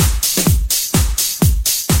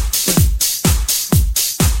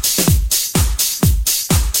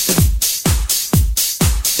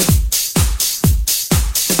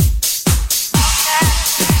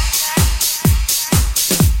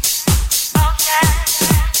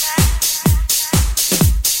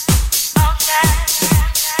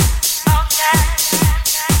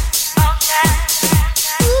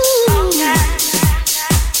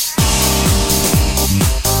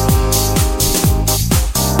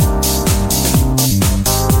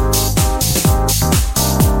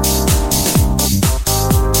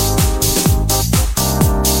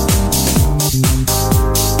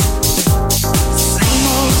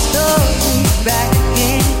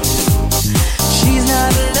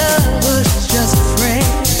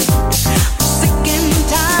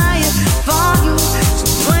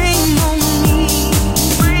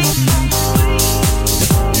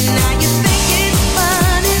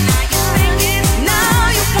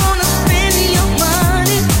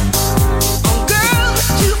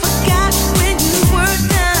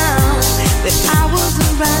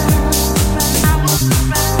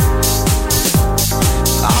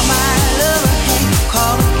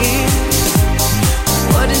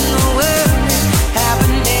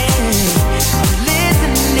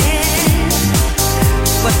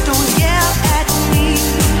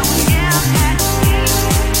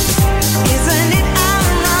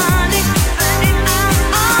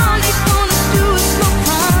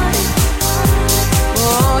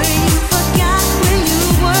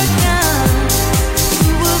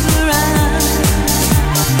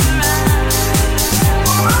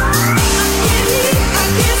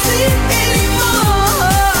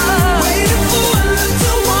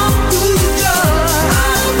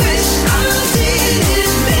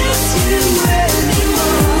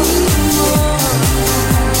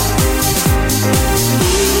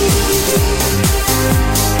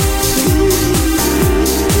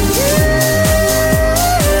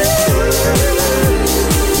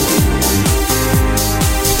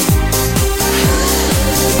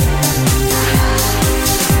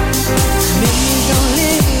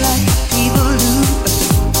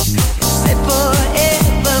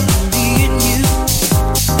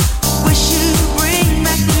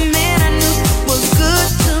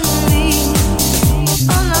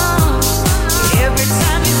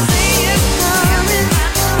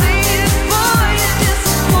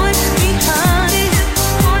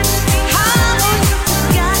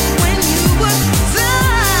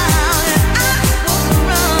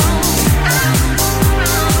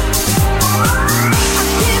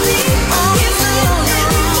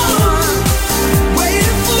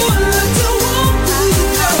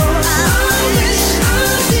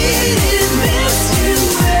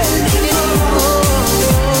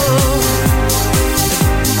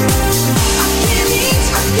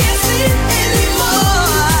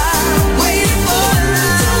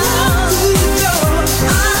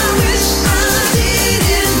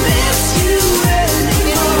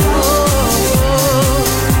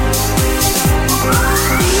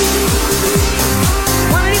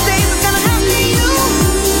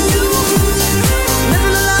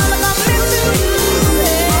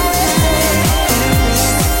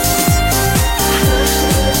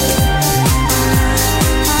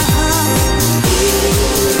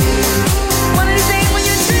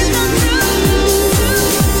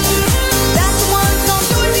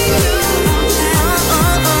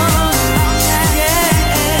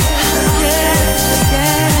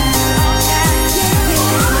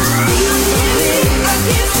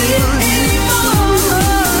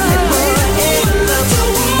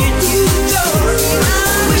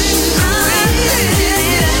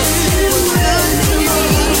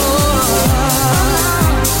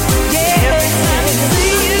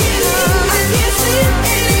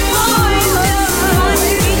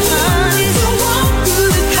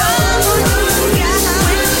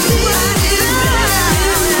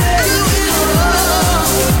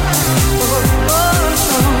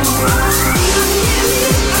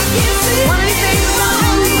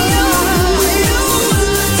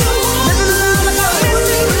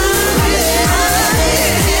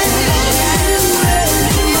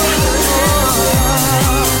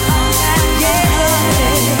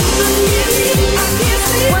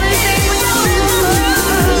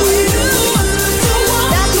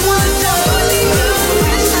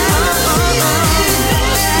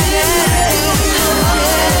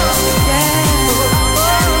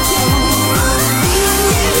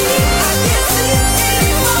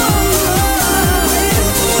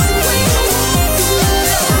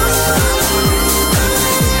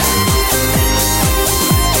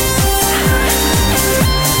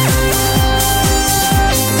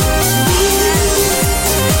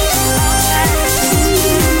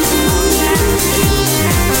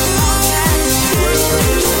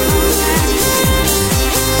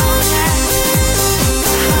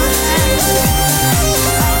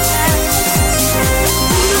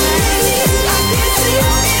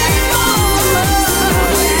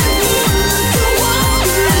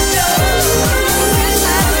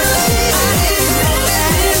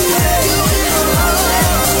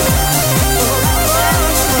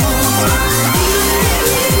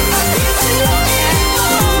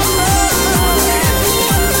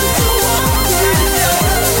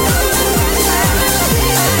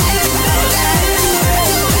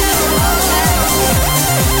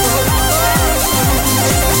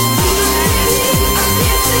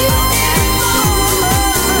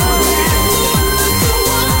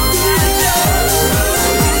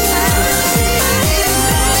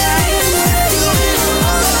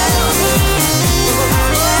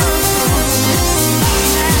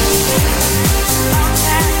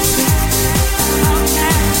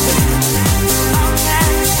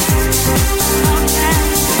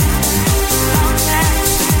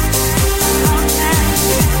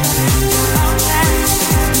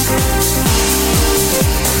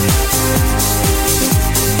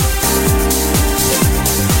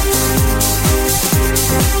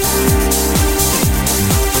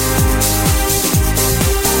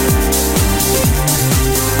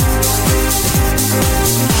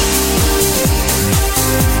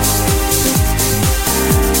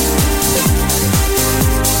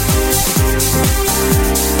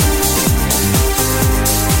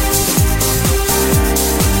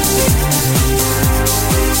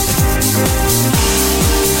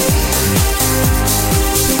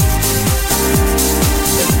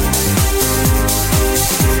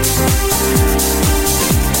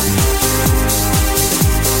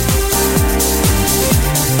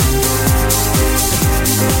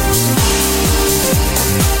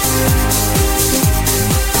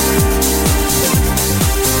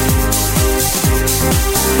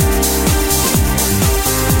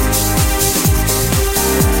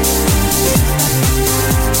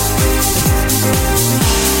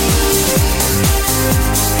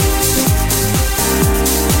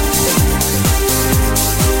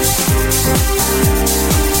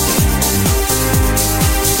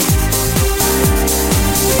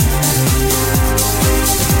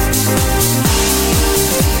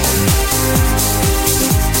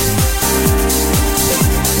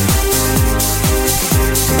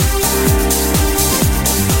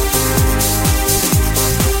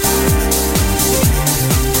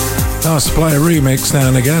 Nice to play a remix now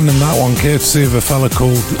and again, and that one courtesy of a fella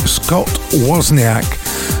called Scott Wozniak.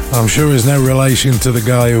 I'm sure there's no relation to the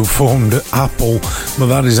guy who formed Apple, but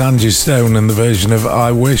that is Angie Stone and the version of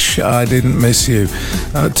I Wish I Didn't Miss You.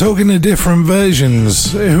 Talking of different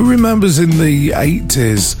versions, who remembers in the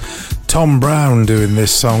 80s Tom Brown doing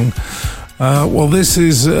this song? Well, this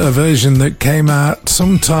is a version that came out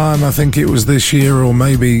sometime, I think it was this year or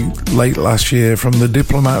maybe late last year, from the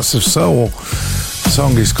Diplomats of Soul. The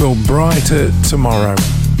song is called Brighter Tomorrow.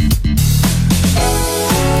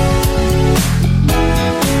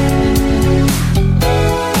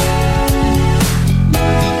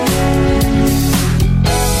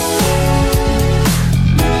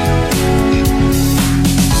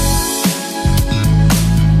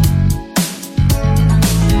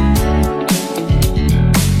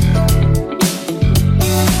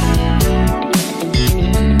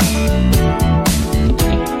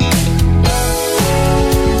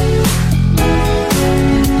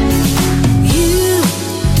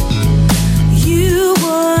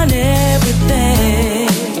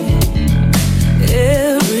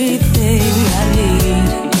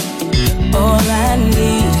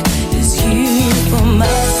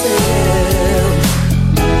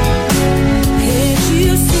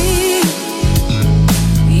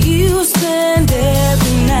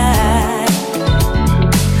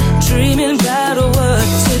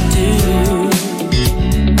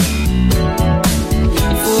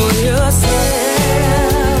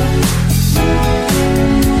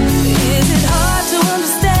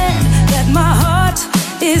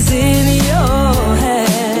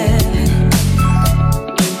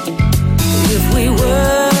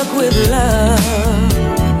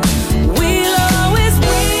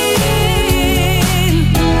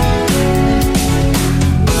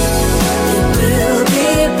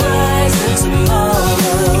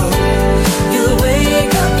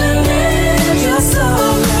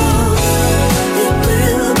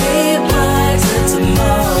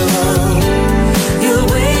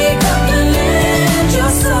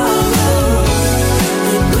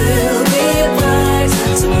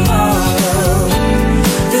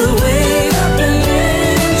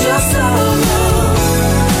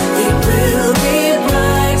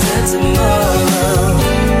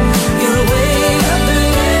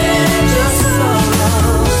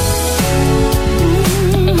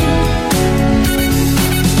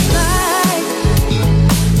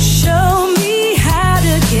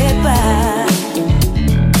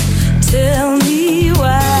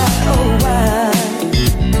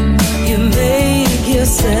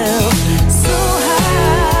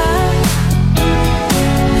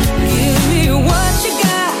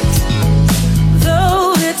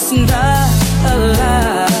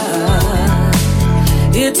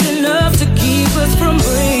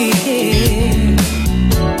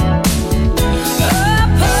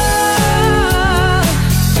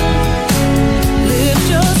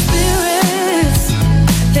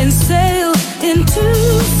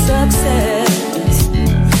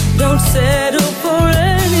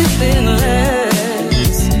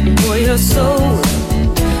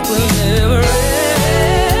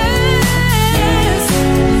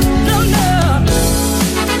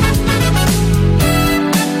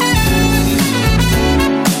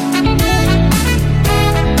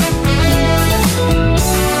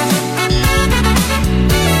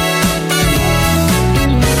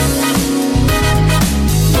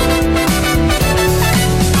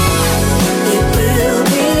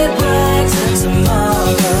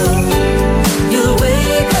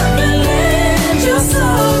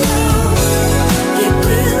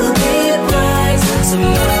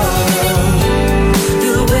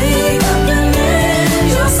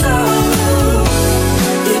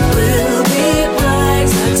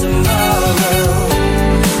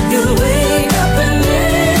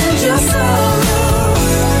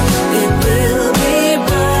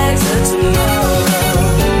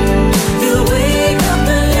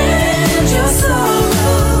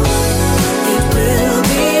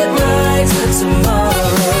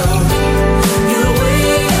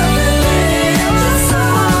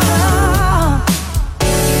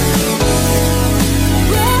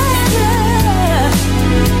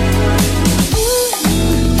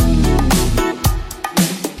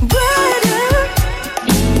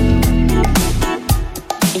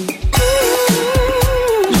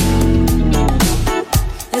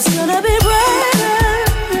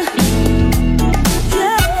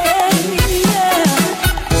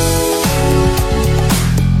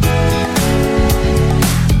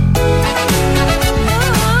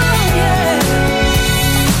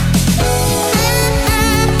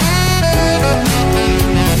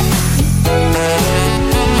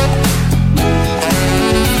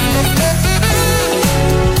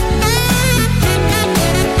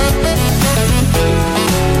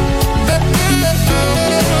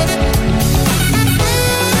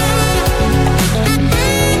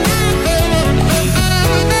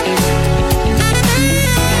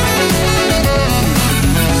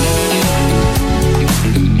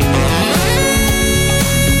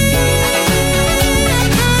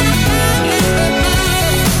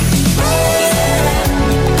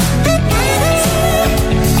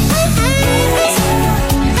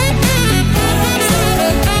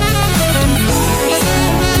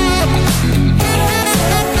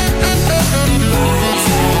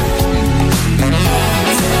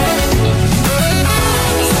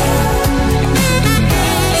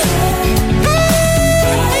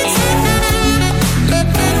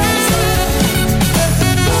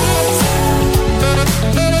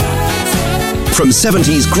 From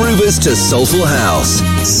 70s groovers to soulful house.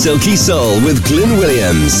 Silky Soul with Glyn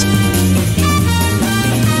Williams.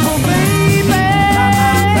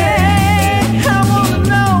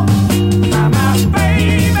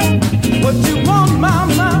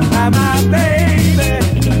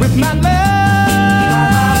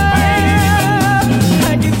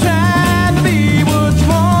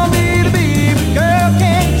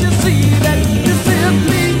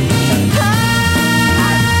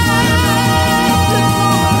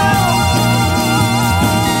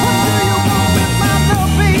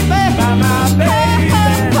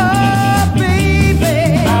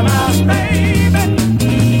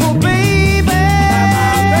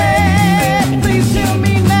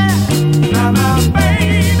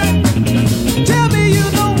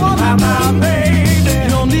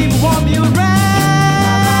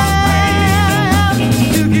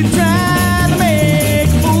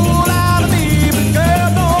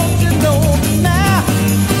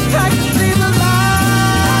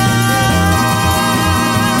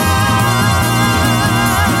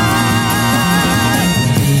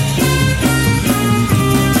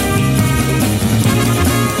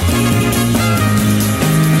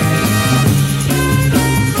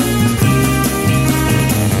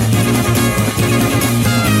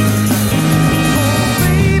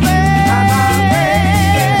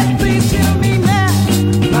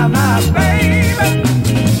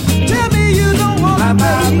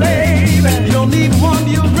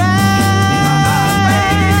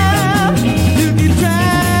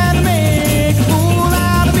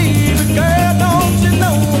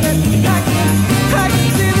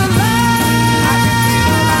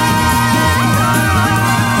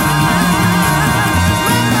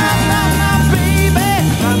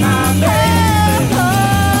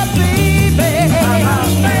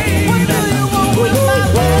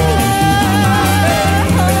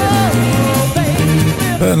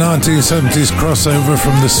 A 1970s crossover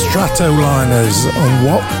from the Stratoliners on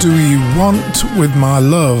What Do You Want With My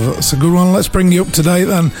Love. That's a good one. Let's bring you up to date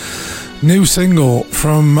then. New single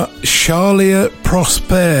from Charlie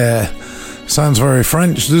Prosper. Sounds very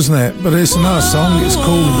French, doesn't it? But it's a nice song. It's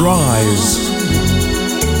called Rise.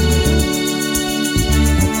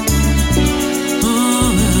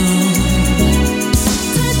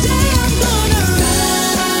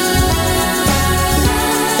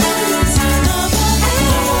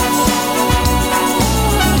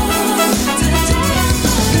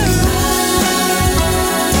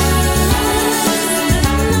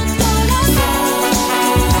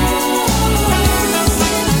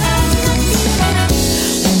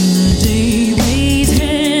 Day weighs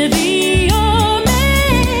heavy on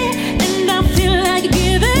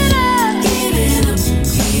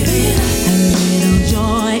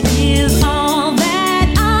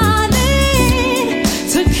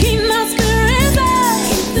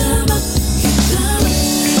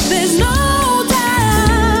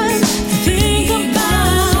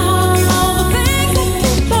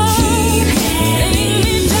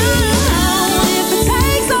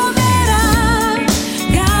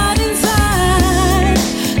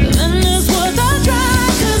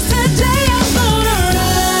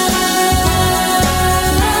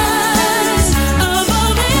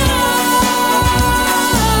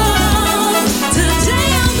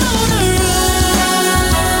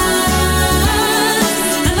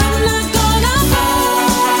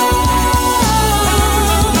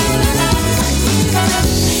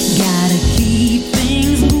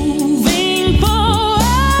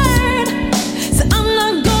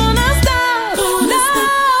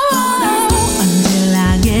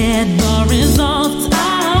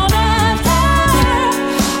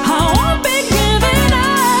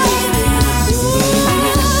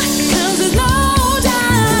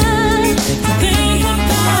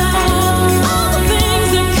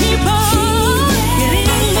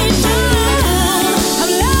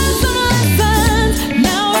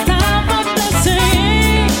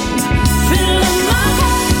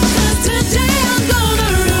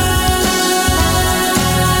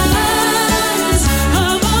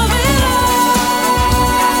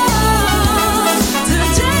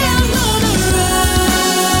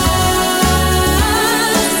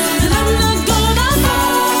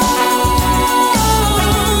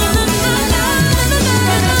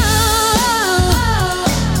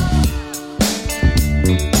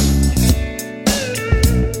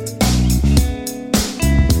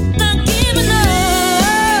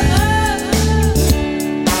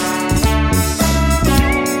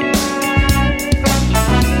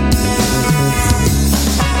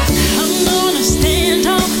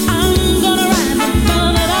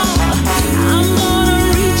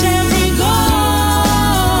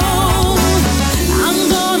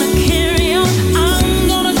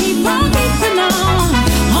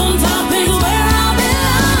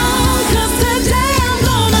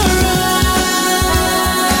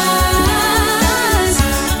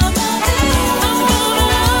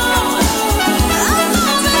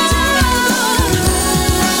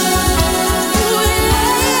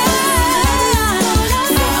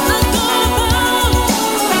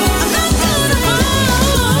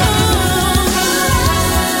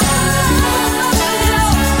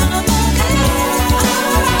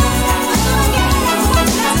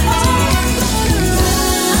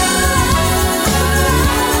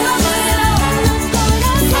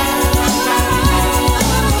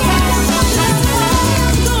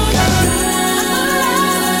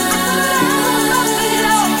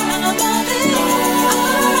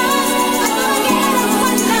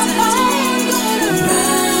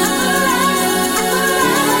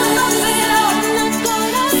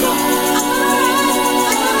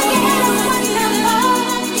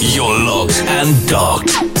You're locked and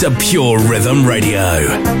docked to Pure Rhythm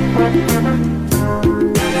Radio.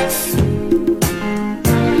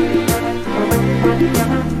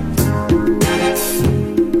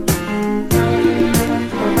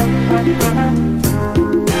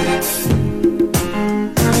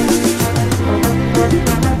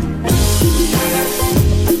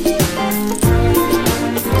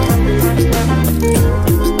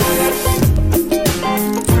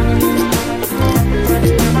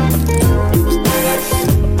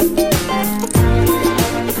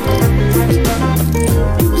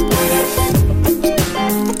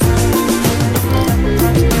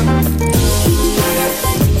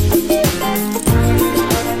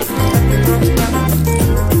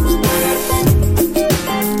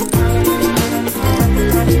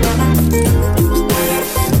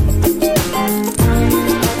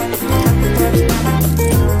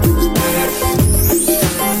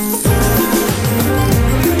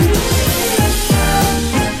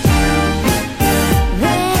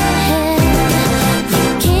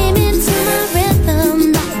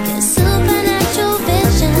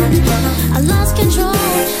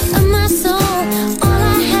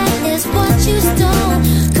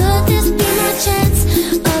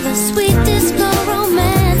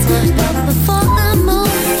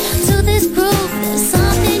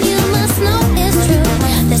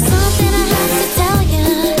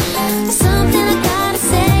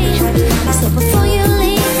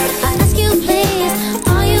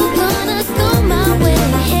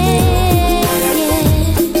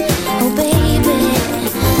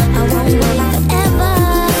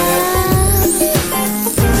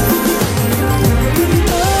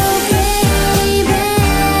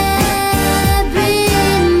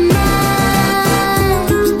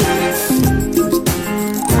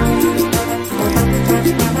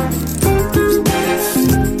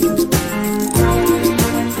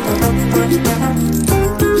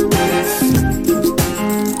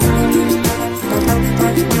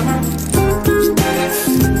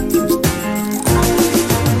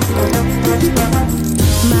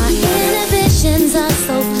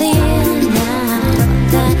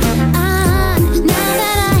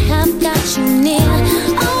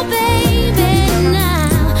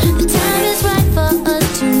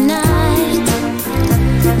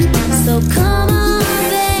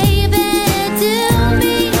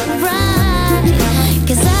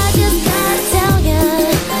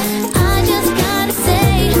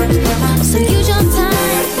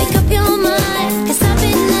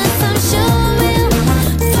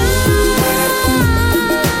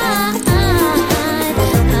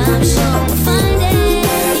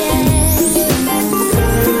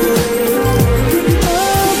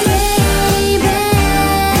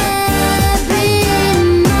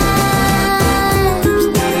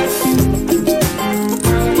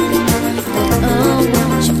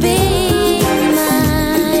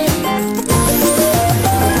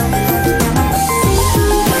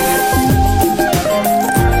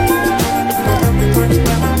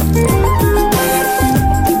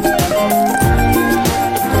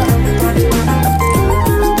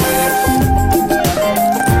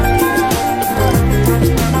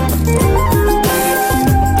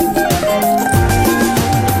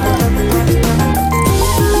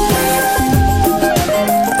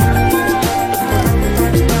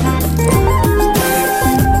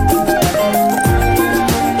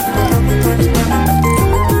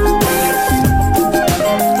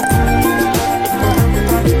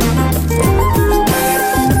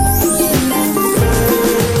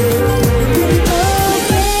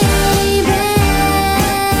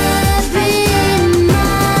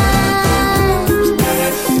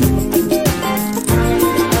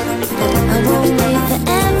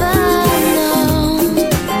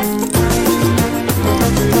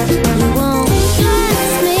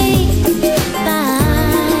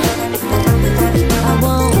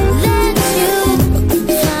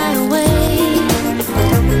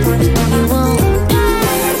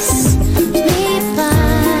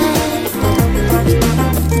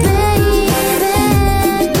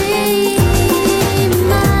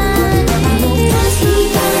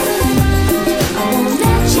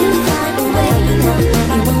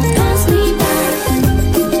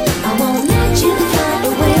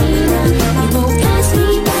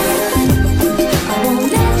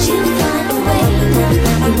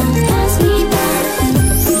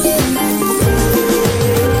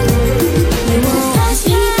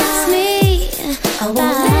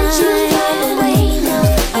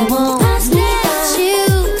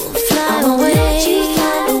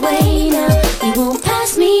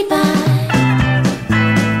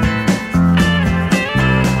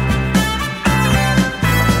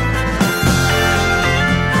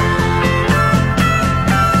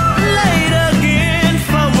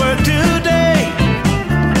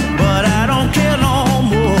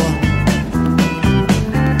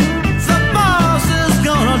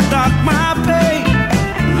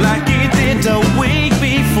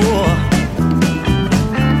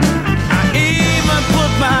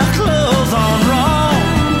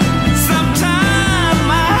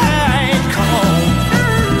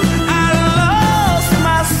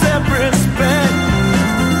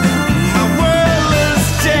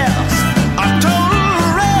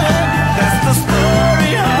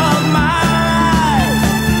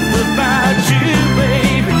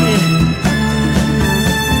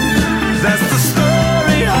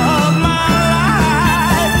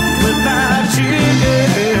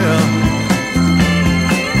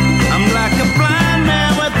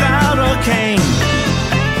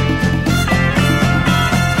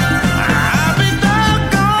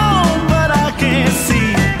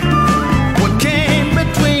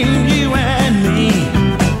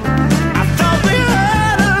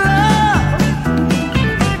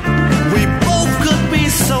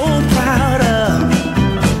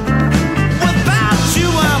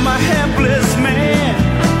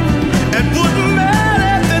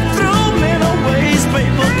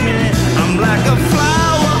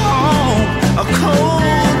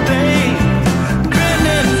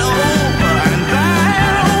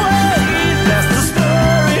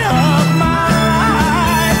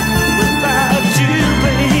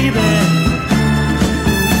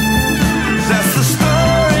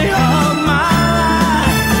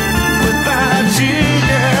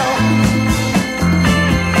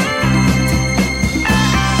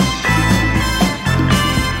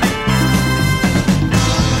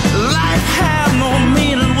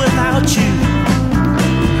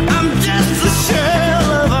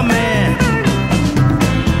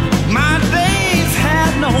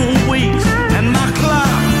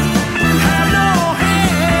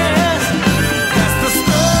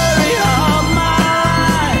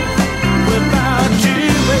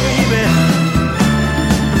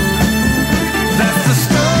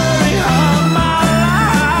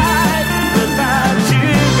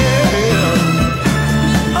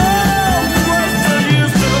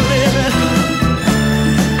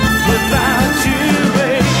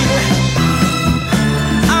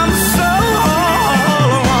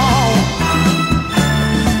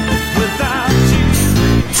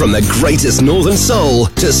 From the greatest Northern Soul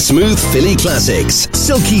to smooth Philly classics.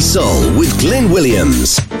 Silky Soul with Glyn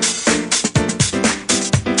Williams.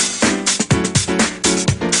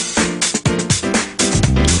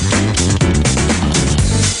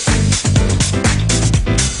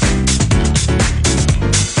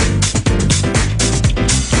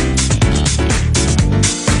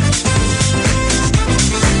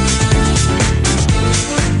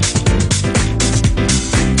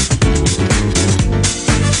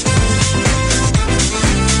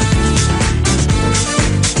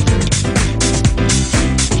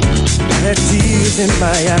 In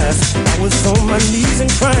my eyes, I was on my knees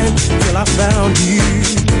and crying till I found you.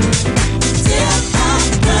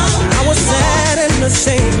 I was sad and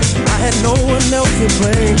ashamed, I had no one else to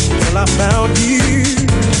blame till I found you.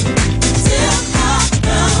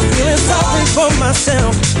 Feeling sorry for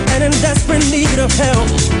myself and in desperate need of help,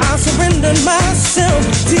 I surrendered myself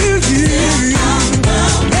to you.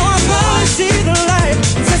 Now I finally see the light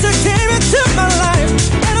since you came into my life,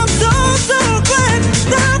 and I'm so, so glad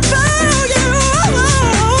that I found you.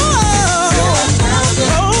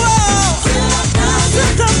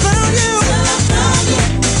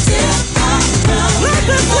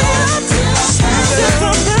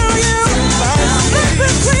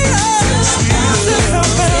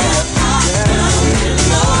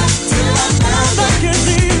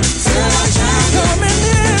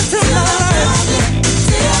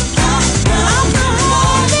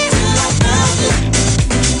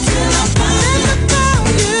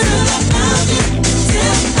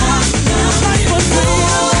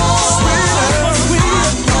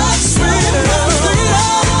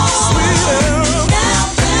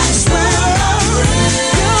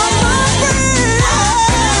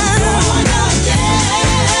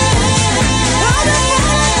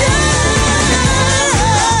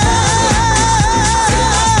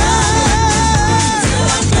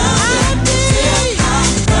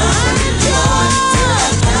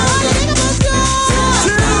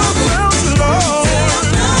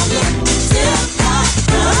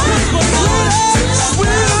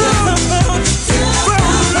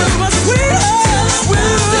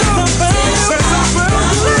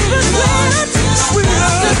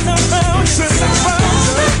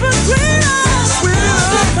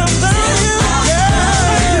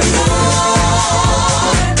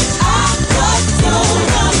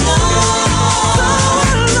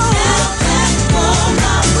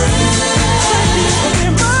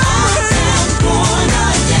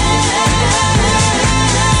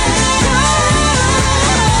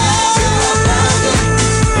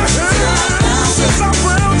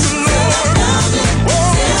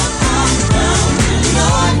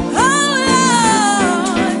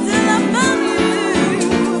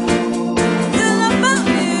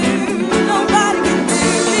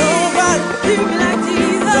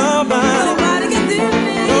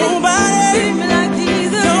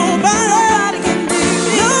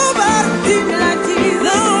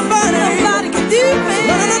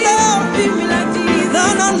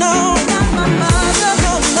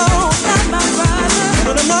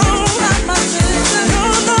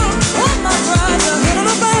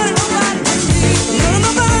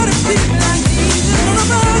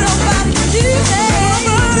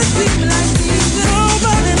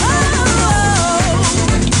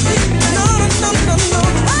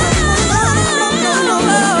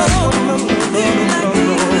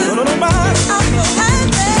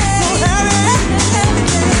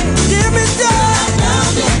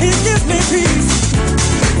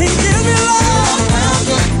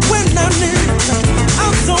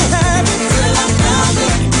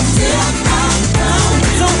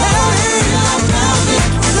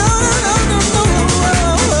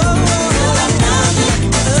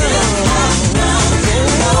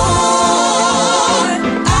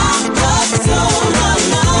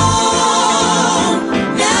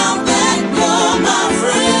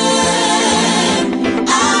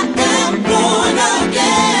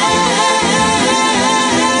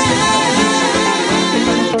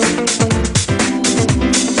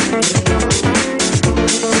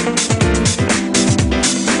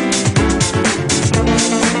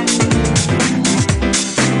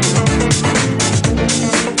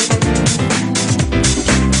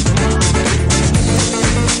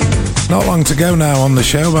 Not long to go now on the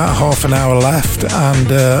show, about half an hour left,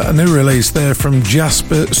 and a new release there from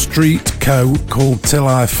Jasper Street Co. called Till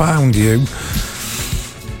I Found You.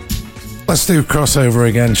 Let's do crossover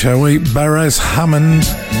again, shall we? Beres Hammond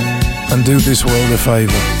and Do This World a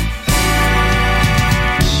Favour.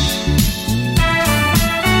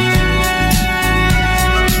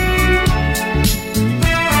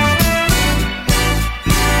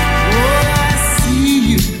 Oh, I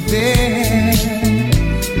see you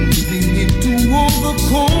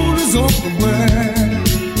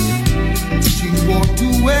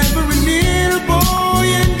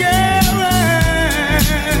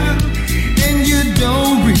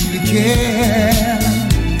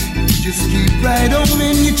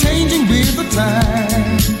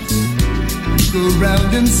Look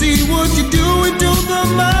around and see what you're doing to the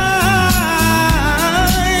minds.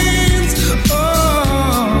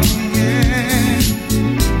 Oh, yeah.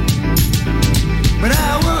 But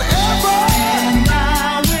I will ever and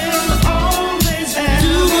I will always have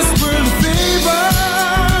do this world a favor.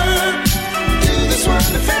 Do this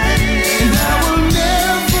world a favor. And I will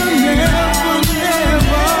never,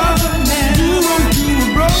 never, never do wrong to a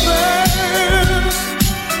brother.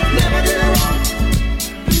 Never do wrong.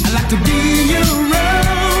 I like to be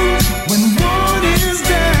around when one is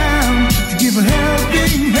down to give a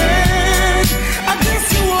helping hand. I guess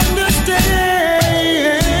you understand.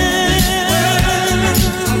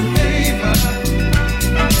 A favor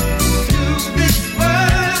to this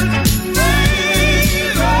world,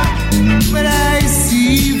 favor. But I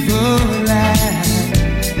see the light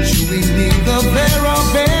showing me the there are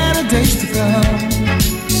better days to come,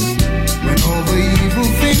 when all the evil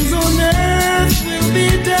things on earth will be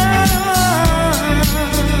done,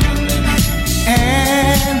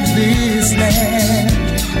 and this land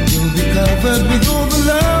will be covered with all the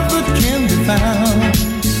love that can be found.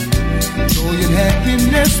 Joy and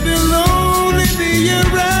happiness will only be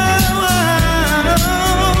around.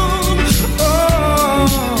 Oh,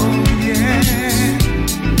 yeah.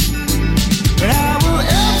 But I will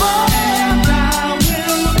ever and I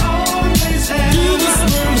will always have do this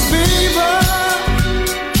world a favor.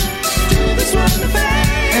 Do this world a favor.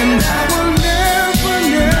 And I will never,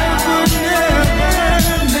 never,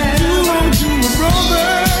 never do wrong to a brother.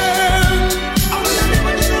 I will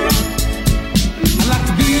never do wrong. I like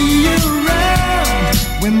to be around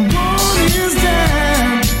when one is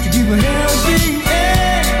down to give a helping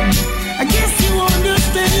hand. I guess you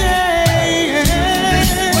understand.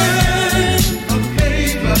 A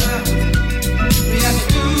favor. We have to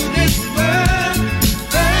do this world a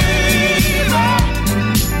favor.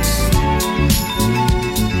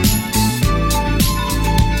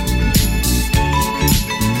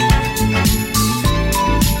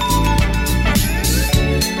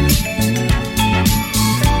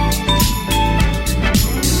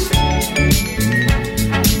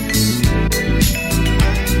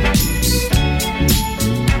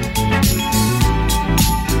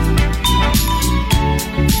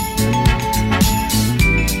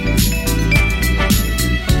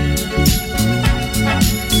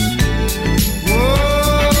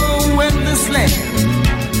 Whoa, when this land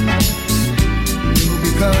will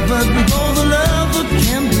be covered with all the love that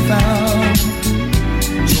can be found,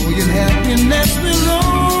 joy and happiness will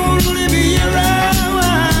only be around.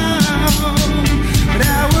 But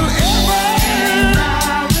I will ever and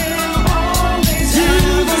I will always do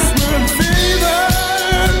this world a favor.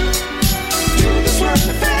 Do this world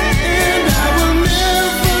a favor. And I will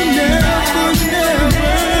never, never,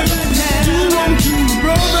 never do wrong to a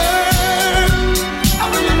brother. I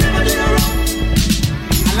will never do wrong.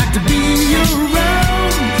 I like to be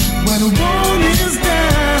around when one is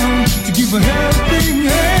down to give a helping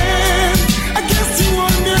hand. I guess you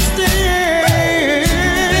understand.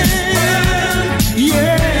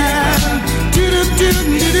 Yeah.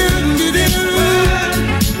 Do-do-do-do-do-do-do.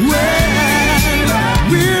 Well,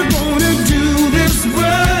 we're gonna do this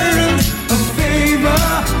world a favor.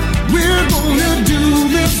 We're gonna do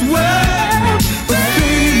this world a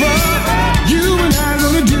favor. You and I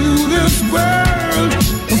gonna do this world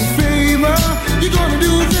a favor. You're gonna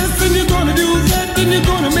do this and you're gonna do that, and you're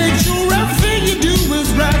gonna make sure everything you do is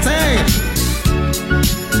right. Hey.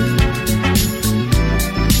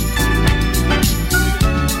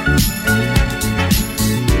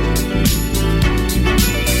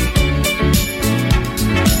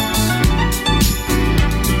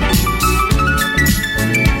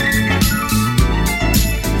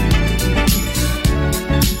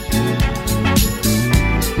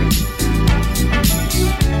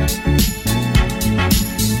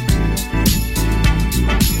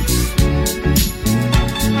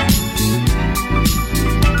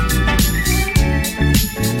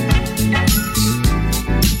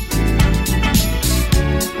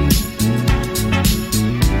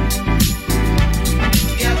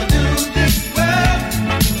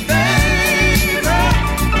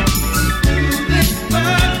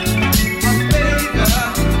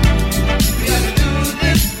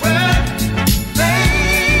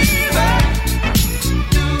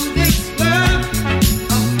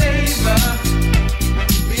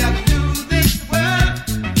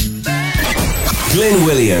 Glyn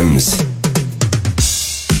Williams.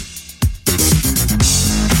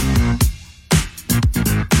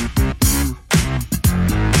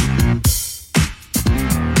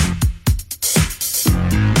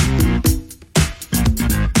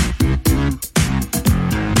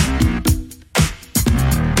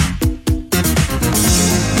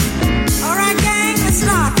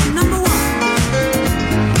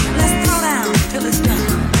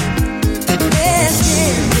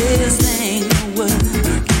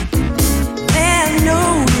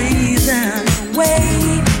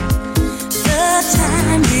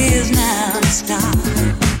 time is now to start.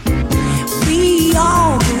 We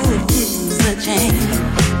all could use the change.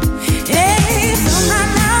 Hey, from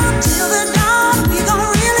right now till the dawn, we gon'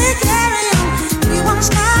 really carry on. We won't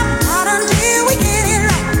stop not until we get it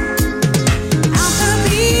right. Out to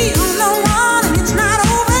be on the one, and it's not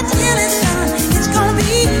over till it's done. It's gonna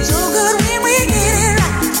be so good when we get it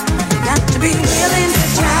right. Got to be willing to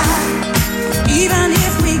try, even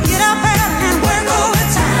if we get up early and work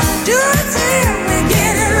overtime. Do it till we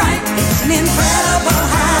get it right. It's an incredible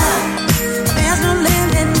high. There's no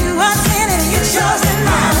limit to us in it. It's yours and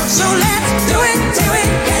mine. So let's do it till we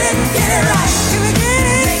get it right. Till we get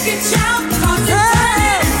it. Make it shout, cause it's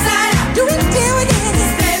turning inside out. Do it till we get it.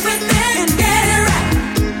 Stay with it and get it right.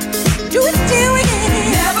 Do it till we get it.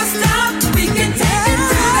 Never stop. We can take it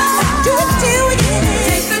to the top. Do it till we get it.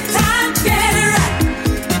 Take the time, get it right.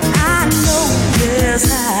 I know just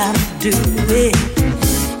how to do it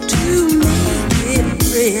to make it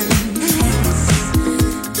really nice.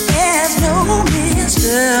 There's no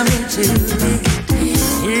mystery to it.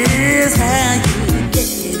 Here's how you get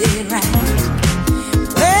it right.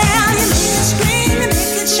 Well, you make it scream, you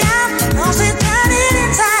make it shout, cause it's turning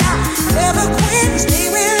inside out. Never quit, stay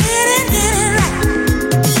with it and get it right.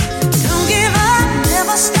 Don't give up,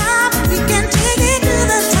 never stop. We can take it to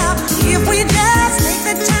the top if we just take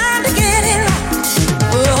the time to get it right.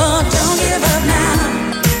 Oh, don't give up now.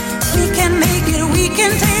 We can make it, we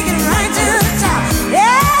can take it right to the top.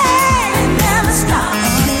 Yeah, and never stop.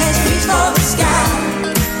 Let's reach for the sky.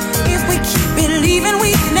 If we keep believing,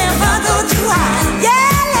 we can never go too high.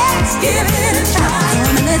 Yeah, let's give it a try.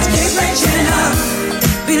 Come on, let's keep reaching up.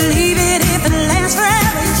 Believe it, if it lasts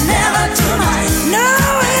forever, it's never too much. No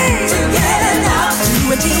way to get enough.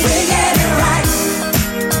 Do it till we get it right.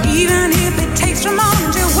 Even if it takes from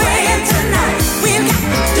morning till way into night, we've got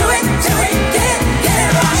to do it till we get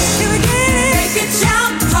it right. Till we get it. Make it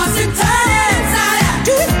shout, cause it turns inside out.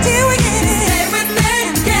 Do it till we get it. Stay with it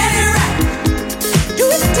and get it right. Do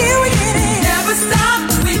it till we get it. Never stop,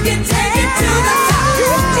 we can take it to the top. Do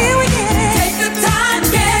it till we get it. Take the time,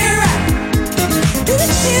 get it right.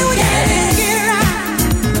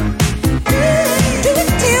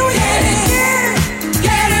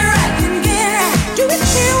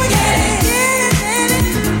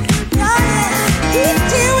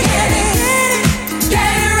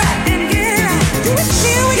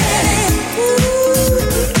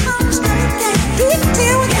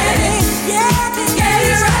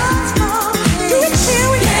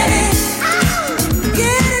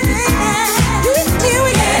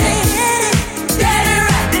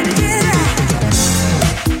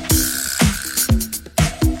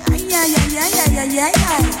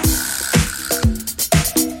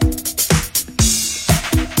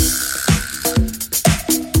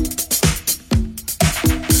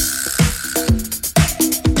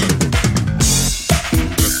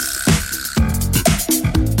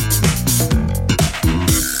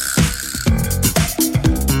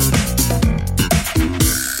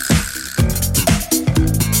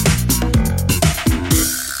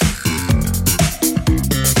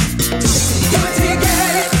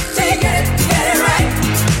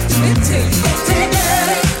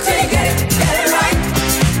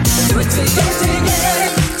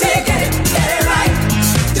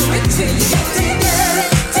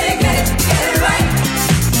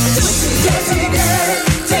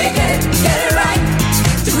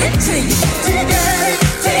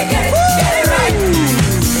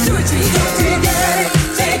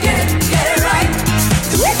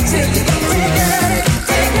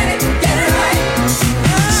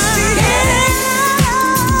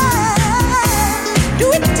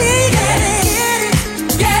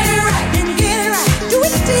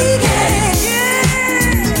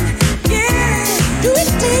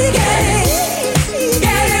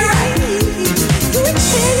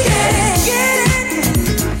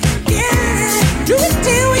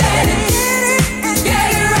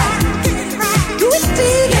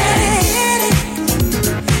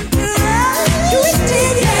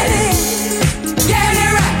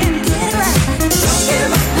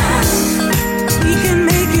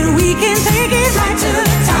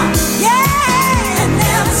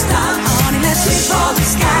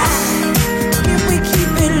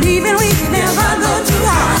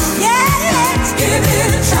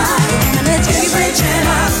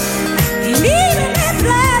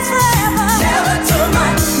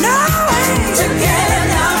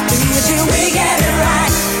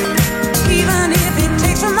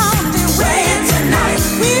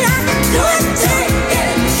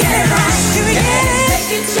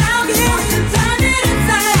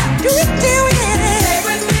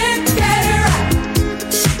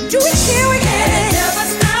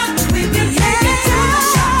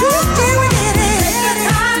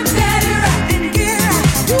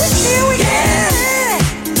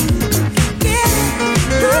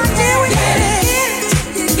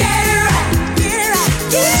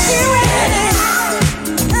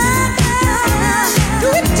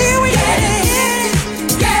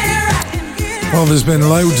 Well, there's been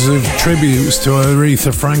loads of tributes to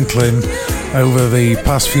Aretha Franklin over the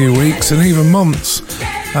past few weeks and even months.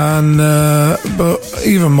 And but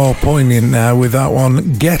even more poignant now with that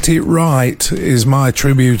one, Get It Right is my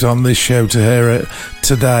tribute on this show to her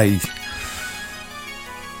today.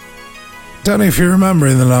 Don't know if you remember,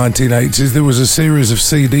 in the 1980s there was a series of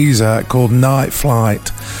CDs out called Night Flight.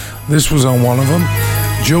 This was on one of them.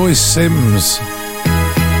 Joyce Sims.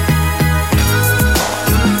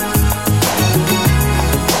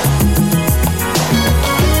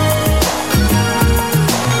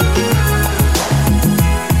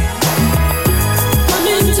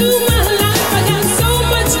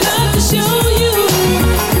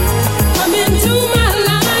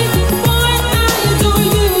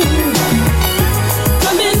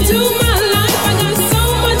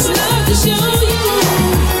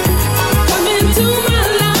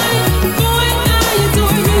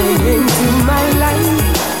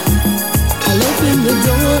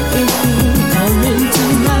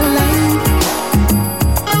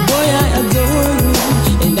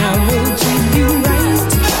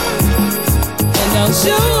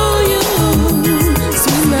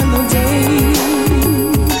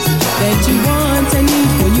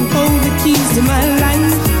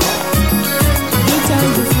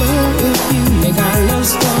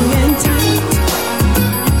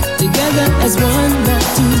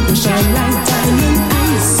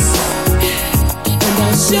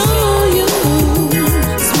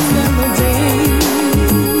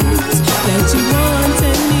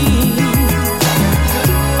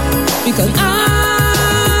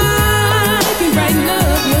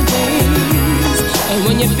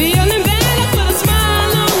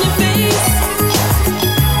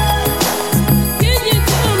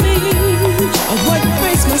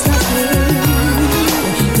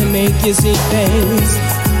 You see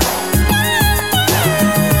things.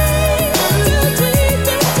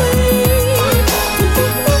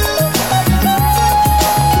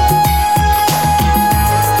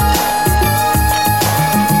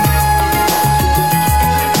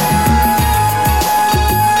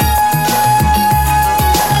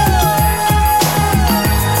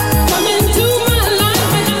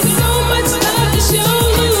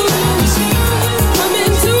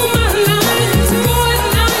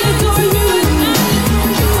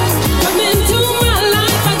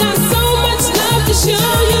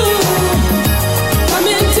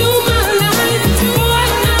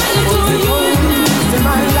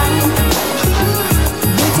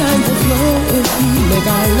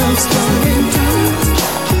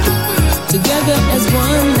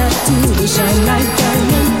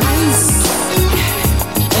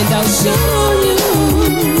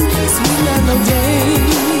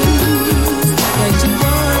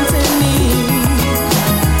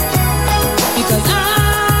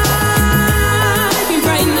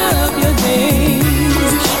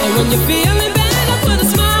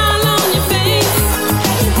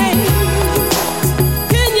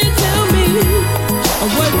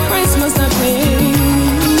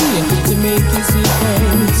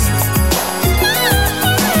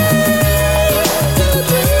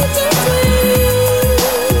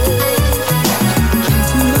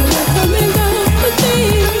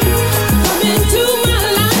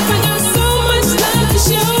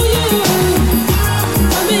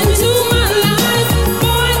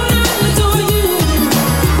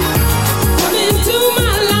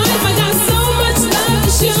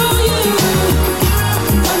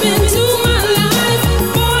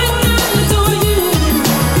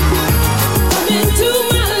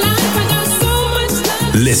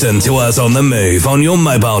 Listen to us on the move on your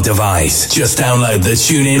mobile device. Just download the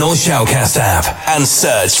TuneIn or Shoutcast app and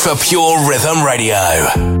search for Pure Rhythm Radio.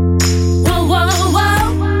 Whoa, whoa,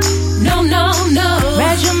 whoa. No, no, no.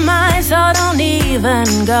 Rest your mind, so don't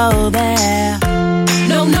even go there.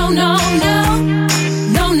 No, no, no, no.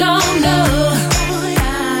 No, no, no.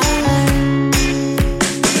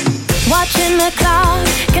 Watching the clock,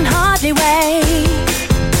 can hardly wait.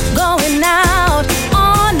 Going out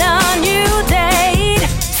on a new date.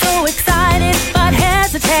 So excited but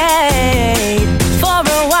hesitate. For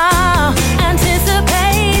a while,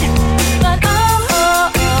 anticipate. But oh,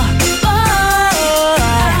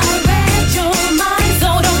 I read your mind. So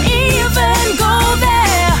don't even go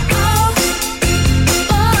there.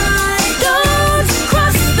 Don't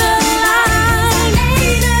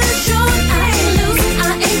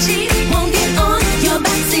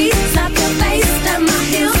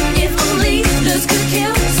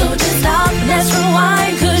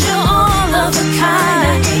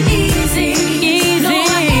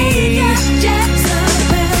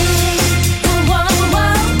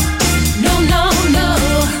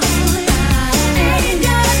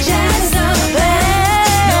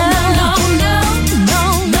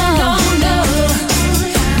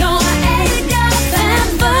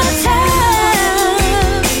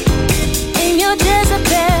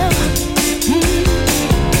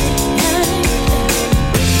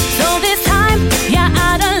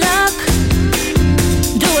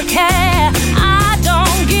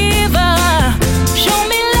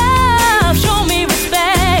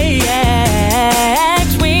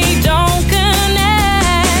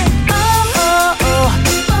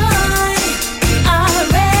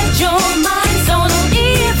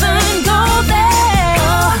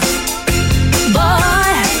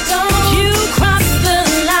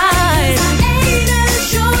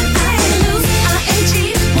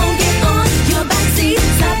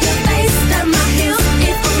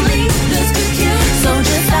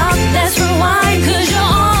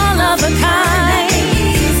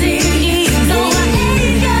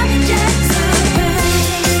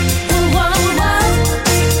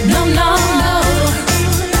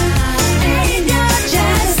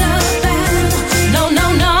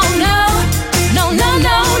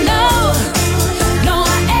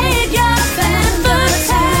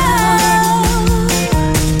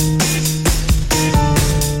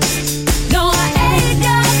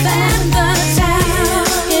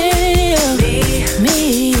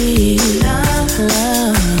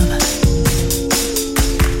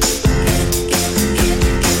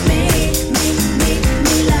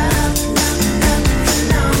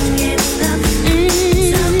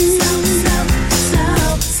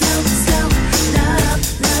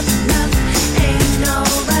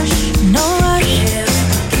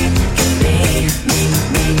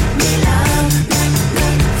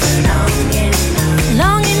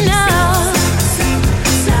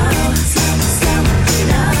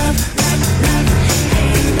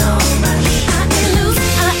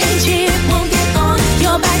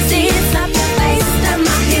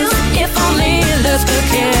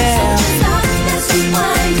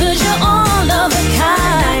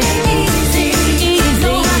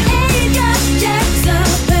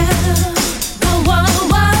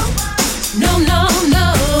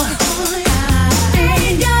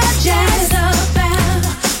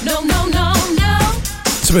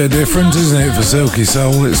a bit different, isn't it, for Silky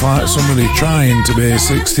Soul? It's like somebody trying to be a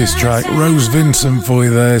 60s track. Rose Vincent for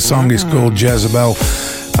you there. Song is called Jezebel.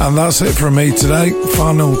 And that's it from me today.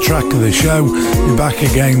 Final track of the show. Be back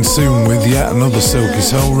again soon with yet another Silky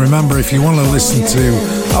Soul. Remember, if you want to listen to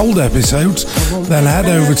old episodes, then head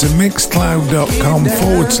over to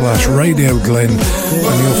mixcloud.com/Radio Glyn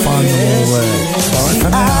and you'll find them all there. Bye for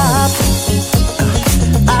now.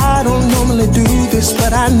 I don't normally do this,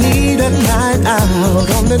 but I need a night out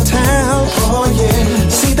on the town. Oh yeah,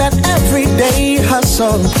 see that everyday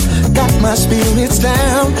hustle got my spirits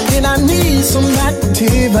down, and I need some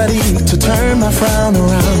activity to turn my frown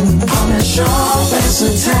around. I'm as sharp as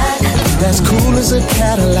a tack, as cool as a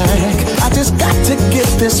Cadillac. I just got to get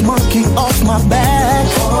this monkey off my back.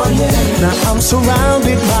 Oh yeah, now I'm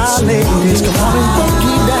surrounded by ladies. Come on and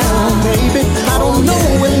funky down, baby. I don't know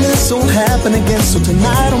when this will happen again, so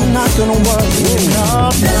tonight I'm not gonna worry.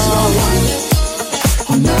 No, there's no one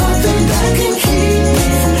or nothing that can keep me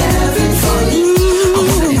from having fun. I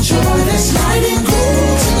wanna enjoy this night and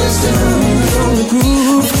groove till it's done. I'm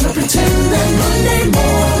gonna pretend that Monday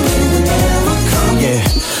morning will never come. Yeah,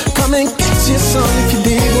 come and get your son if you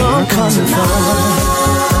dig where I'm coming from.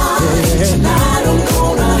 Tonight I'm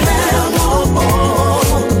gonna have all.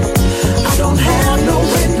 I don't have no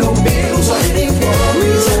rent, no bills, or any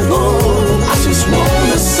worries at all. I just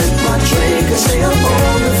wanna sip my drink and stay up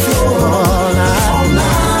on the floor all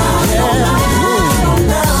night, all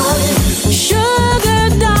night. Sugar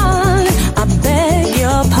darling, I beg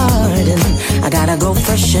your pardon. I gotta go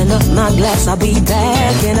freshen up my glass. I'll be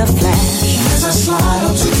back in a flash. As I slide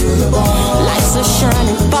up to the bar, lights are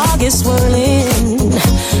shining, fog is swirling.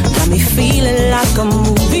 Got me feeling like a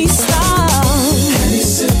movie star. and he's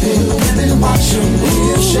sipping, women watching,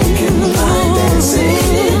 we're shaking, line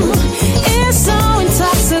dancing. It's so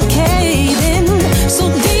intoxicating. So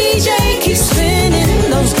DJ keep spinning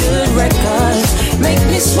those good records. Make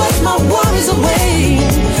me sweat my worries away.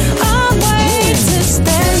 I'm way to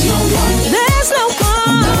stand. There's no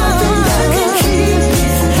one. Nothing that can keep me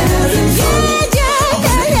from having fun.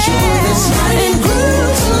 Enjoy this night and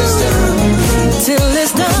groove till it's done. Till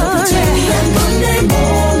it's done. Pretend that Monday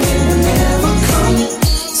morning will never come.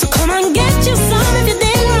 So come on, get you some if you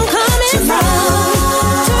think where I'm coming from.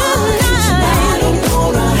 Tonight I'm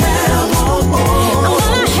gonna have all. I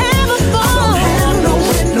wanna have a ball. Don't have no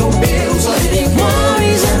rent, no bills, or any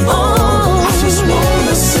worries at all. I just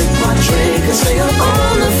wanna sip my drink and stay up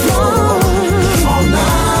on the floor all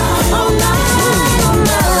night, All night, all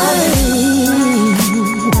night.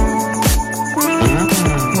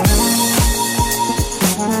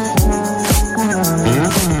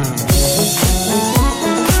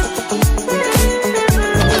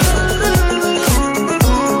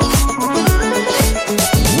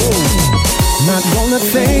 Not gonna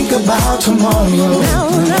think about tomorrow.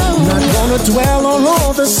 Not gonna dwell on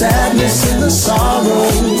all the sadness and the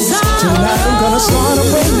sorrows. Tonight I'm gonna start a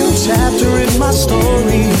brand new chapter in my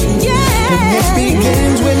story. And it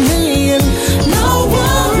begins with me and no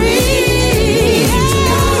worries.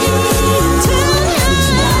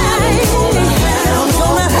 Tonight I'm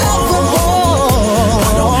gonna have a ball. I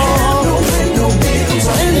don't have no rent, no bills,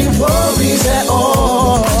 or any worries at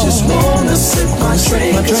all. I just wanna sip my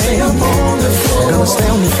drink and stay up on the floor. Gonna stay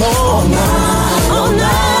on the floor all night, all night.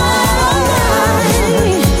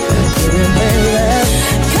 Baby,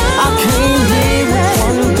 I came here with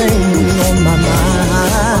one thing on my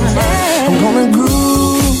mind. I'm gonna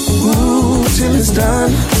groove till it's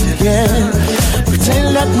done, yeah.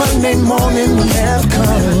 Pretend that Monday morning will never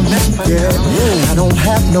come, yeah. I don't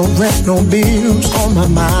have no rent, no bills on my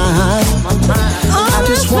mind. I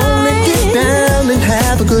just wanna get down and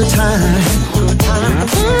have a good time.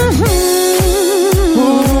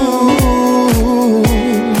 Ooh.